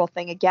cultural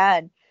thing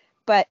again,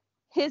 but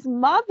his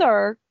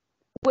mother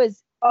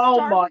was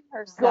starving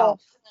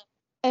herself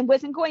and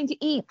wasn't going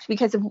to eat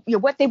because of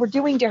what they were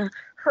doing to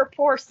her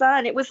poor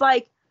son. It was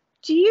like,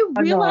 do you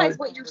realize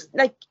what you're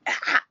like?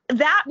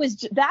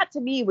 That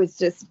to me was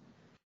just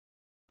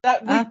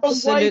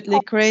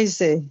absolutely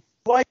crazy.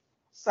 White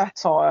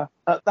satire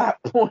at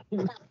that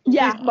point.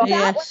 Yeah,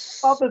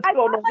 mother's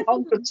gone on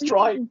hunger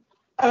strike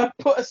and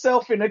put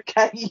herself in a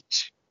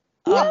cage.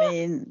 I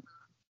mean,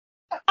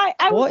 I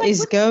what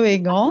is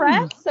going on?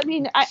 I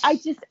mean, I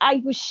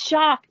was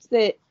shocked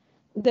that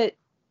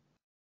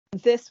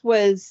this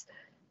was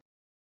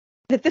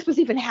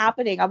even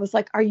happening. I was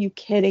like, are you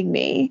kidding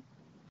me?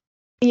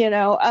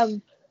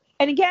 And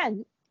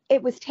again,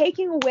 it was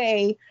taking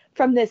away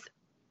from this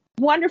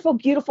wonderful,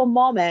 beautiful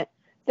moment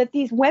that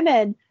these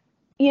women,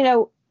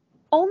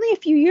 only a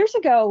few years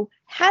ago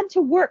had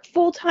to work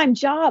full-time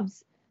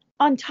jobs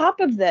on top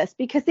of this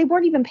because they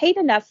weren't even paid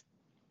enough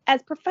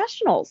as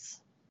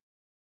professionals.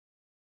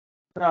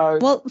 No.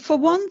 Well, for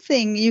one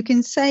thing, you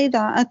can say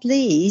that at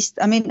least.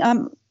 I mean,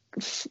 I'm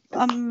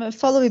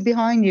following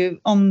behind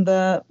you on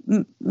the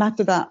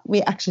matter that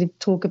we actually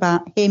talk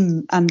about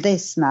him and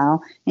this now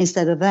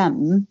instead of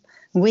them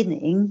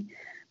winning.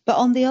 But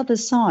on the other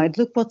side,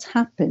 look what's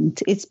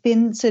happened. It's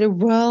been sort of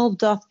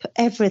whirled up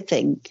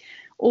everything,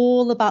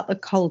 all about the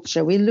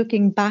culture. We're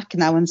looking back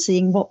now and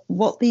seeing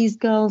what these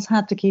girls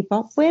had to keep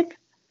up with,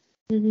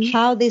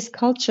 how this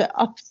culture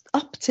up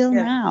till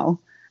now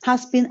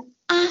has been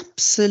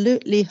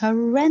absolutely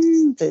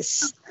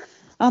horrendous.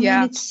 I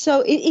mean,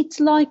 it's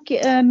like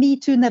Me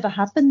Too never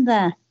happened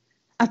there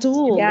at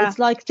all. Yeah. It's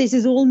like this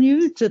is all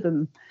new to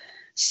them.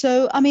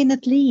 So, I mean,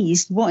 at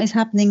least what is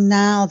happening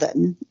now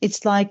then,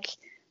 it's like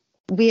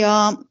we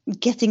are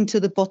getting to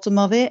the bottom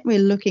of it. We're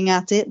looking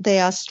at it. They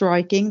are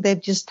striking.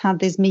 They've just had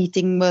this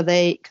meeting where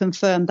they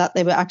confirmed that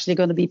they were actually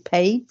going to be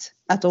paid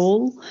at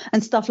all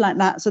and stuff like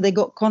that. So they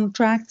got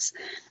contracts.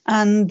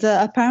 And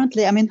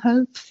apparently, I mean,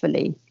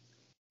 hopefully,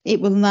 it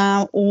will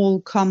now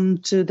all come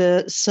to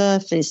the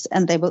surface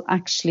and they will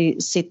actually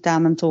sit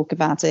down and talk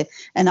about it.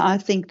 And I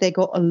think they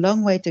got a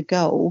long way to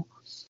go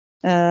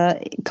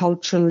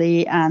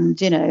culturally and,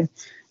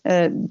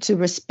 to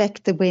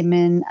respect the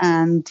women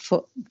and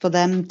for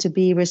them to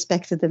be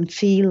respected and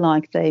feel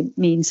like they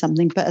mean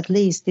something. But at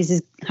least this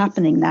is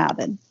happening now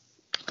then.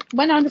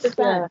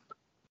 100%.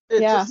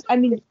 Yeah. I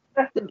mean, it's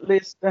definitely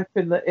a step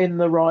in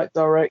the right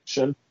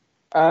direction.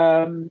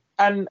 And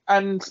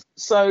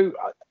so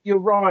you're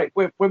right.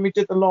 When we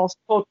did the last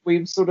pod, we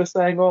were sort of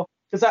saying, well,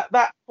 because at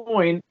that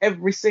point,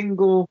 every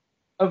single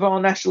of our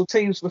national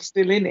teams were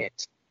still in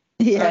it.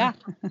 Yeah.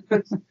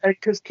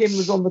 Because Kim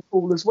was on the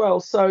call as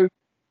well. So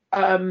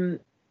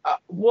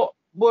what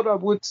I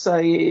would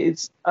say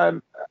is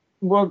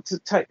want to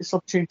take this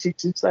opportunity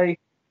to say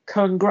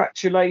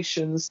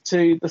congratulations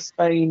to the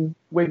Spain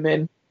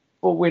women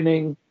for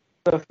winning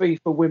the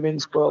FIFA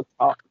Women's World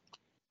Cup.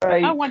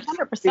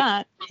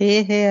 100%.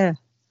 Here.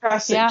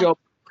 Fantastic job.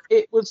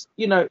 It was,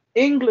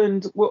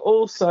 England were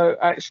also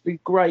actually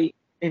great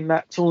in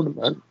that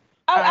tournament.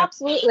 Oh,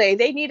 absolutely.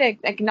 They need an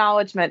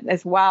acknowledgement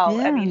as well.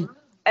 Yeah. I mean,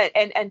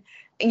 and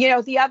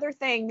the other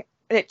thing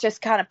that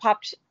just kind of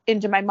popped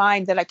into my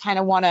mind that I kind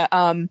of want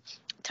to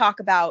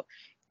talk about,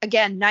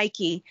 again,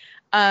 Nike.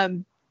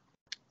 What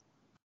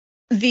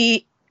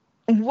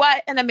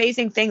an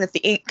amazing thing that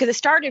because it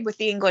started with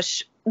the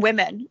English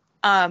women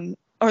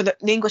or the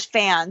English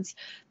fans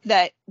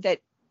that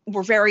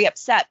were very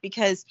upset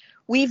because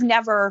we've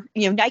never,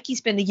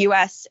 Nike's been the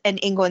U.S. and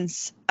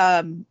England's,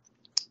 what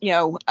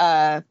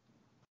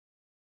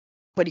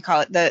do you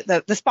call it?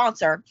 The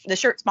sponsor, the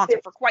shirt sponsor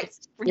for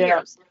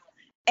years.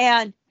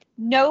 And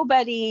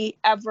nobody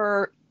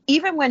ever,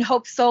 even when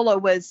Hope Solo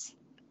was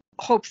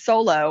Hope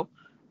Solo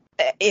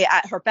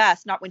at her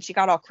best, not when she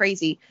got all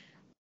crazy,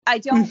 I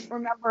don't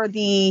remember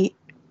the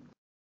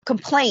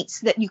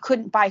complaints that you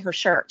couldn't buy her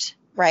shirt,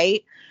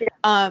 right?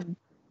 Yeah.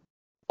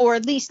 Or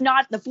at least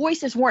not, the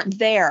voices weren't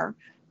there,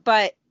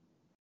 but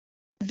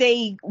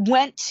they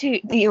went to,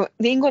 the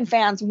England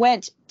fans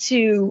went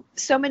to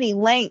so many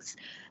lengths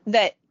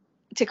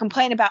to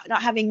complain about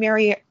not having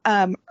Mary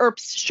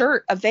Earp's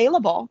shirt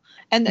available,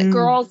 and that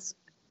girls,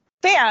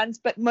 fans,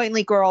 but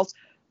mainly girls,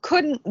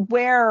 couldn't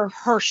wear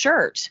her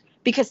shirt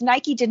because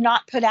Nike did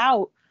not put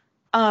out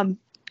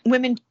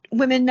women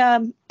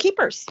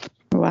keepers.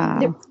 Wow.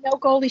 There was no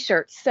goalie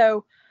shirts.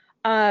 So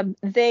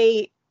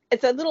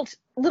it's a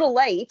little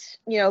late,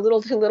 a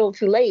little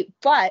too late,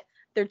 but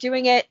they're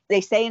doing it, they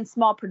say, in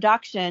small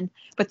production,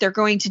 but they're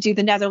going to do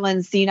the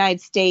Netherlands, the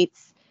United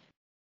States,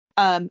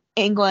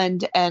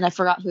 England, and I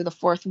forgot who the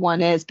fourth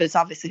one is, but it's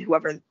obviously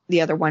whoever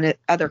the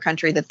other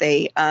country that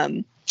they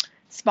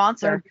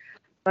sponsor.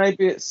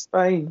 Maybe it's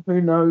Spain. Who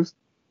knows?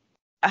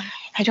 I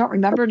don't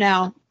remember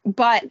now.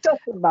 But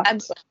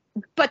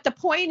the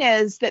point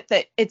is that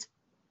it's,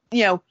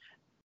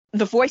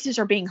 the voices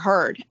are being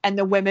heard and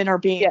the women are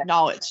being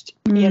acknowledged.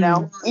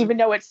 Even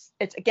though it's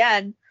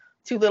again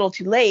too little,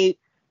 too late,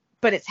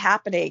 but it's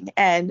happening.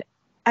 And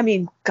I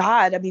mean,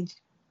 God,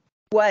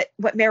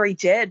 what Mary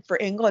did for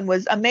England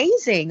was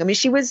amazing. I mean,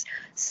 she was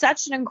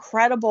such an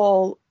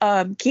incredible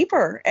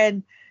keeper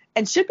and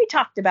should be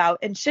talked about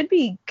and should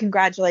be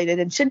congratulated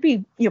and should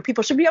be,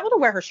 people should be able to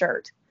wear her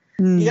shirt.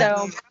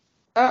 So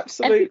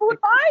absolutely. And people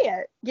would buy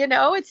it.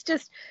 It's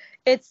just,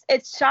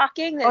 it's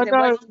shocking that it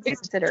wasn't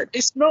considered.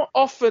 It's not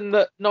often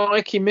that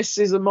Nike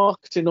misses a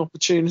marketing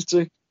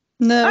opportunity.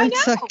 No,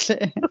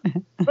 exactly.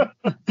 But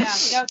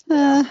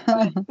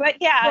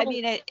yeah, I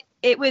mean,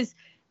 it was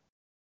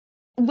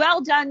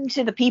well done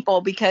to the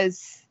people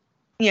because,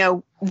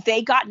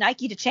 they got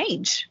Nike to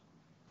change.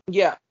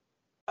 Yeah,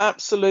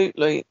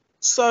 absolutely.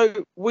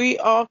 So we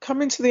are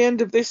coming to the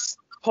end of this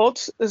pod.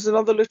 There's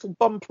another little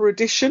bumper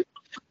edition.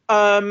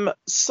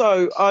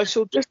 So I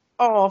shall just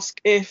ask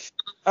if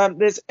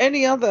there's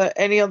any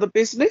other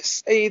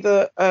business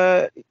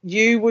either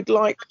you would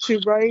like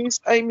to raise,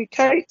 Amy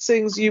Kate,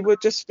 seeing as you were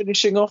just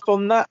finishing off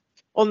on that,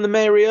 on the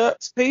Mary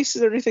Earps piece.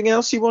 Is there anything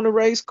else you want to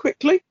raise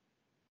quickly?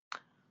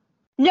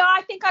 No,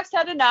 I think I've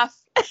said enough.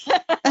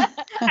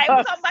 I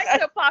was on my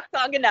soapbox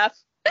long enough.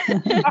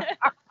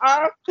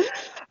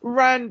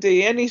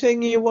 Randy,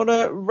 anything you want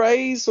to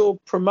raise or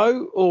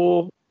promote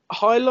or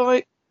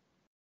highlight?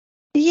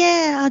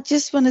 Yeah, I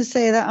just want to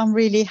say that I'm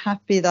really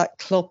happy that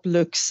Klopp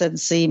looks and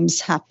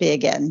seems happy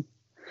again.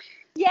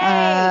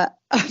 Yay!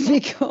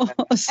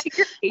 Because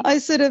I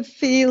sort of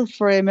feel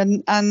for him,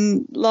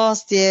 and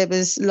last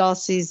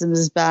season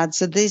was bad.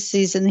 So this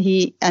season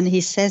he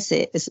says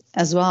it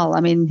as well.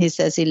 I mean, he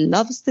says he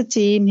loves the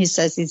team. He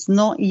says it's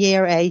not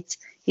year 8.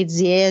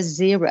 it's year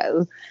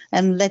zero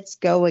and let's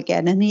go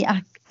again. And he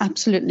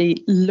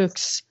absolutely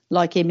looks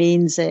like he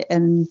means it,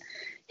 and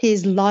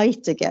he's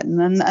light again,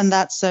 and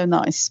that's so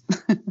nice.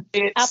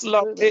 It's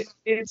lovely.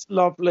 It's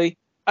lovely,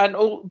 and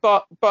all.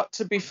 But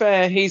to be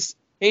fair, he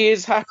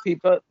is happy,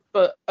 but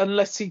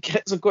unless he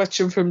gets a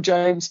question from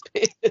James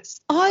Pearce.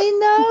 I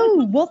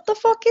know. What the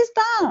fuck is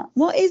that?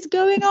 What is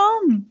going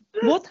on?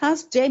 What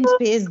has James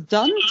Pearce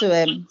done to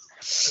him?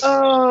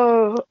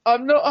 Oh,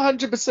 I'm not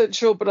 100%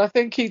 sure, but I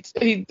think he's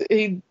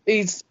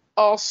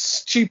asked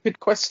stupid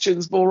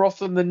questions more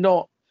often than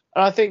not.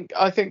 And I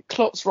think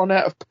Klopp's run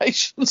out of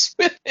patience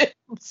with him.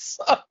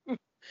 So,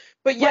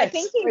 but yes, I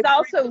think he's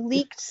also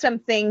leaked some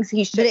things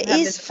he shouldn't have. But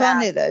it is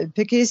funny though,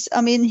 because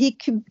I mean, he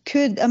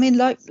could. I mean,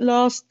 like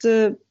last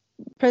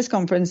press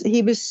conference,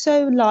 he was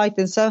so light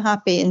and so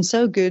happy and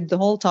so good the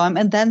whole time,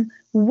 and then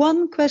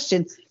one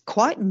question,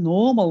 quite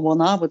normal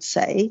one, I would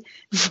say,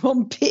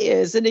 from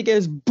Piers, and he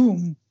goes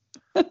boom.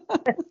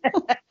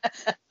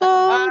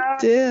 Oh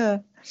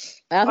dear.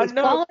 Well, he's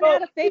fallen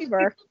out of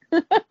favor.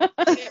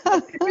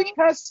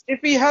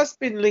 if he has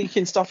been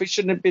leaking stuff he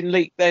shouldn't have been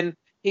leaked, then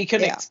he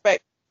can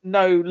expect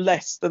no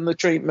less than the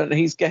treatment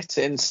he's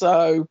getting.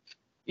 So,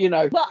 you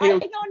know. Well, I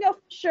don't know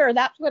for sure.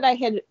 That's what I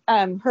had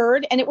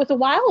heard, and it was a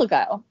while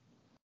ago.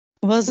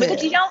 Was it?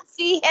 Because you don't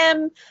see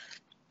him.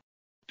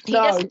 He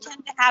doesn't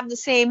tend to have the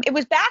same. It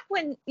was back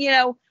when, you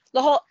know,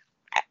 the whole.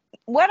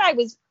 What I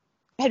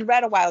had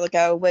read a while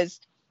ago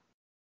was.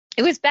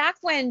 It was back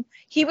when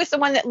he was the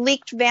one that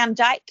leaked Van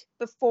Dijk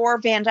before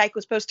Van Dijk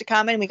was supposed to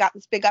come, and we got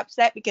this big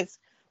upset because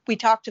we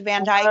talked to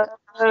Van Dijk.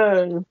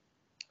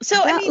 So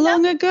that I mean,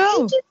 long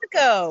ago. Ages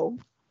ago.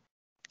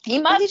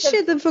 He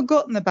should have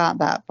forgotten about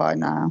that by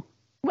now.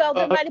 Well,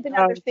 there might have been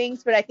other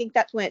things, but I think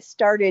that's when it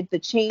started. The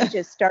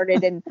changes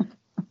started, and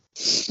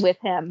with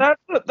him.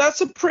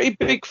 That's a pretty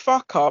big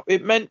fuck up.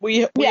 It meant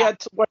we had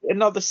to wait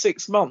another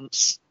 6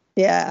 months.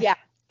 Yeah.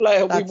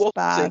 Player that's we wanted.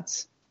 Bad.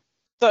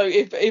 So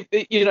if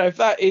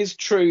that is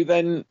true,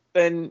 then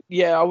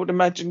yeah, I would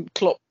imagine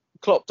Klopp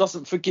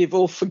doesn't forgive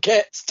or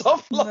forget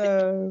stuff like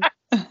that.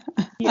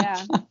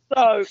 Yeah.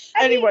 So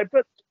anyway,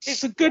 but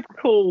it's a good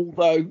call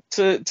though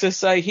to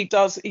say he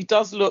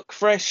does look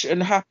fresh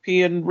and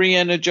happy and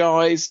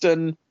re-energized,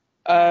 and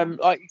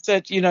like you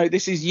said, you know,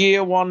 this is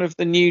year one of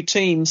the new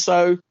team,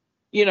 so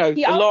you know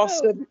last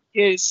 7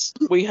 years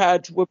we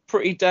had were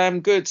pretty damn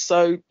good.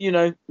 So you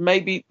know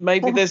maybe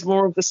there's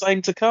more of the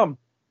same to come.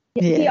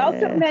 Yeah. He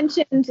also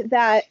mentioned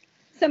that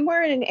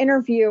somewhere in an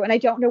interview, and I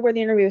don't know where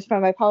the interview was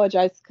from, I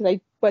apologize because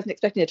I wasn't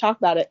expecting to talk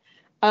about it.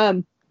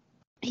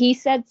 He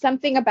said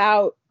something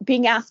about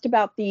being asked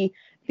about the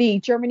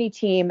Germany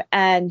team,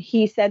 and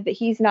he said that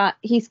he's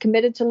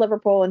committed to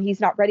Liverpool and he's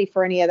not ready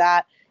for any of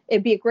that.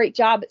 It'd be a great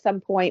job at some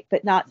point,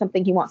 but not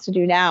something he wants to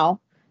do now.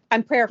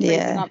 I'm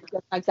paraphrasing, not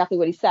exactly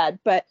what he said,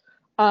 but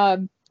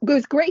it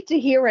was great to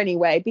hear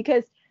anyway,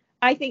 because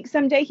I think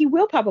someday he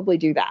will probably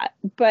do that.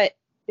 But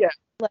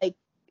like,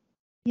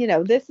 you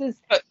know, this is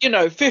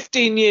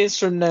 15 years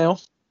from now.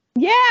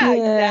 Yeah.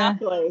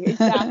 Exactly.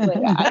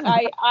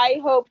 I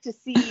hope to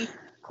see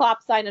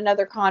Klopp sign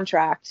another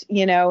contract,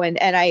 you know, and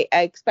I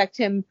expect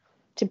him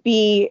to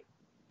be,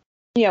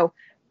 you know,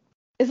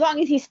 as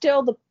long as he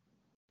still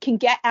can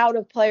get out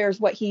of players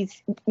what he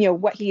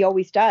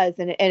always does,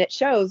 and it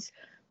shows.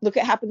 Look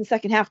what happened in the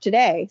second half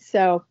today.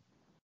 So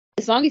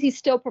as long as he's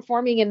still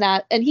performing in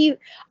that, and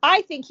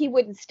I think he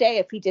wouldn't stay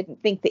if he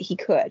didn't think that he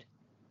could.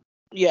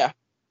 Yeah.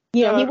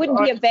 You know, he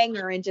wouldn't be a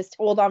Wenger and just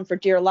hold on for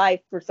dear life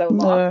for so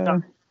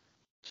long.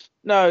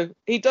 No,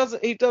 he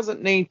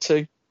doesn't need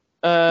to.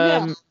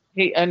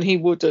 He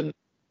wouldn't.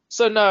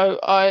 So no,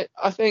 I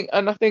think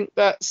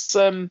that's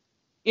you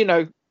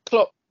know,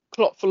 Klopp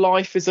for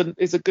life is a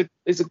good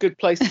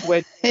place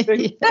to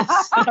end.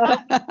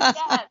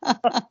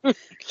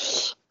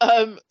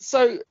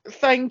 So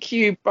thank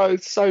you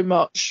both so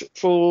much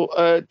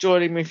for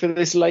joining me for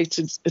this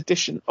latest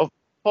edition of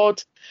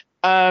Pod.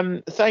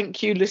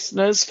 Thank you,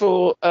 listeners,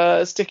 for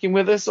sticking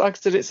with us. Like I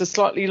said, it's a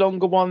slightly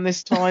longer one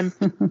this time,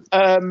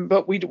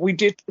 but we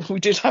did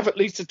have at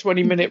least a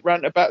 20-minute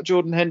rant about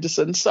Jordan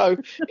Henderson. So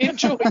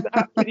enjoy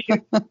that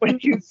when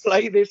you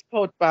play this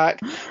pod back,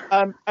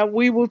 and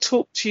we will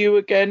talk to you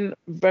again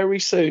very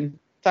soon.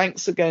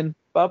 Thanks again.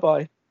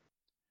 Bye-bye.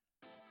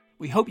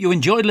 We hope you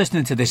enjoyed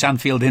listening to this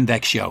Anfield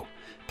Index show.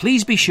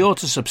 Please be sure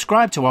to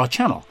subscribe to our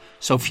channel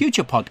so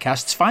future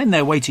podcasts find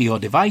their way to your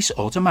device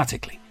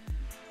automatically.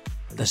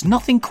 There's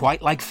nothing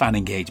quite like fan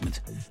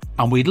engagement,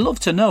 and we'd love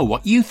to know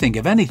what you think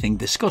of anything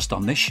discussed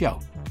on this show.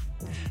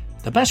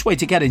 The best way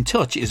to get in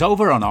touch is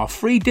over on our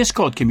free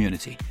Discord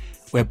community,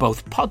 where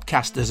both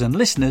podcasters and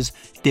listeners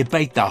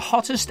debate the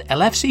hottest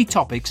LFC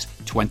topics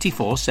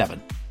 24/7.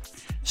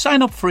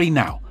 Sign up free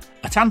now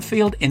at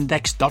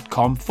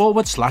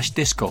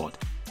AnfieldIndex.com/Discord.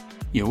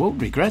 You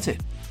won't regret it.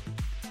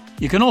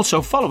 You can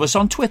also follow us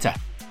on Twitter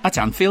at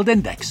Anfield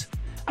Index,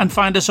 and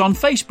find us on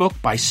Facebook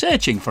by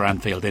searching for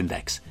Anfield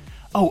Index.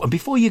 Oh, and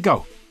before you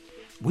go,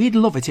 we'd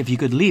love it if you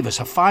could leave us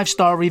a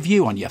 5-star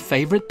review on your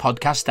favourite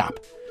podcast app.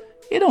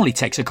 It only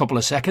takes a couple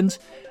of seconds,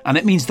 and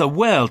it means the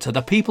world to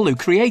the people who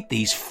create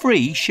these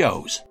free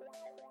shows.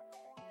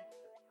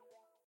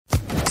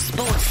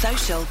 Sports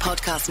Social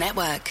Podcast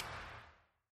Network.